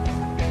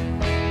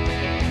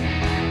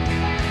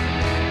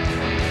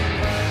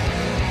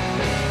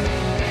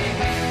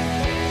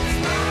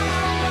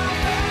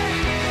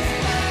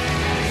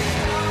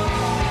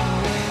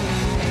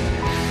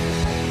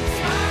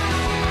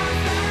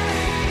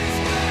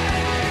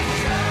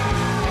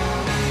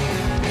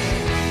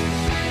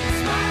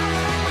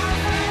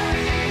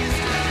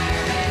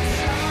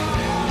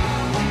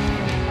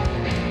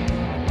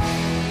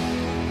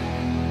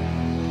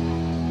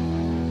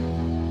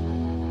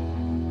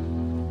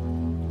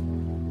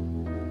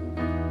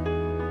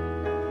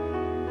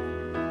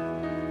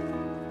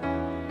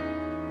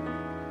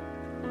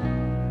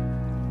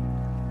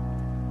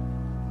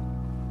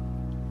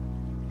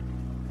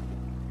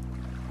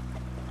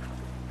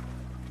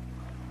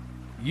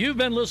 You've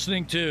been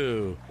listening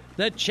to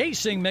the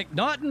Chasing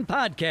McNaughton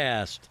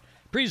podcast,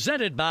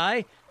 presented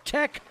by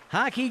Tech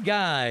Hockey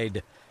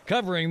Guide,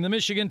 covering the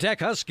Michigan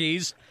Tech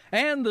Huskies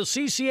and the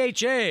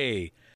CCHA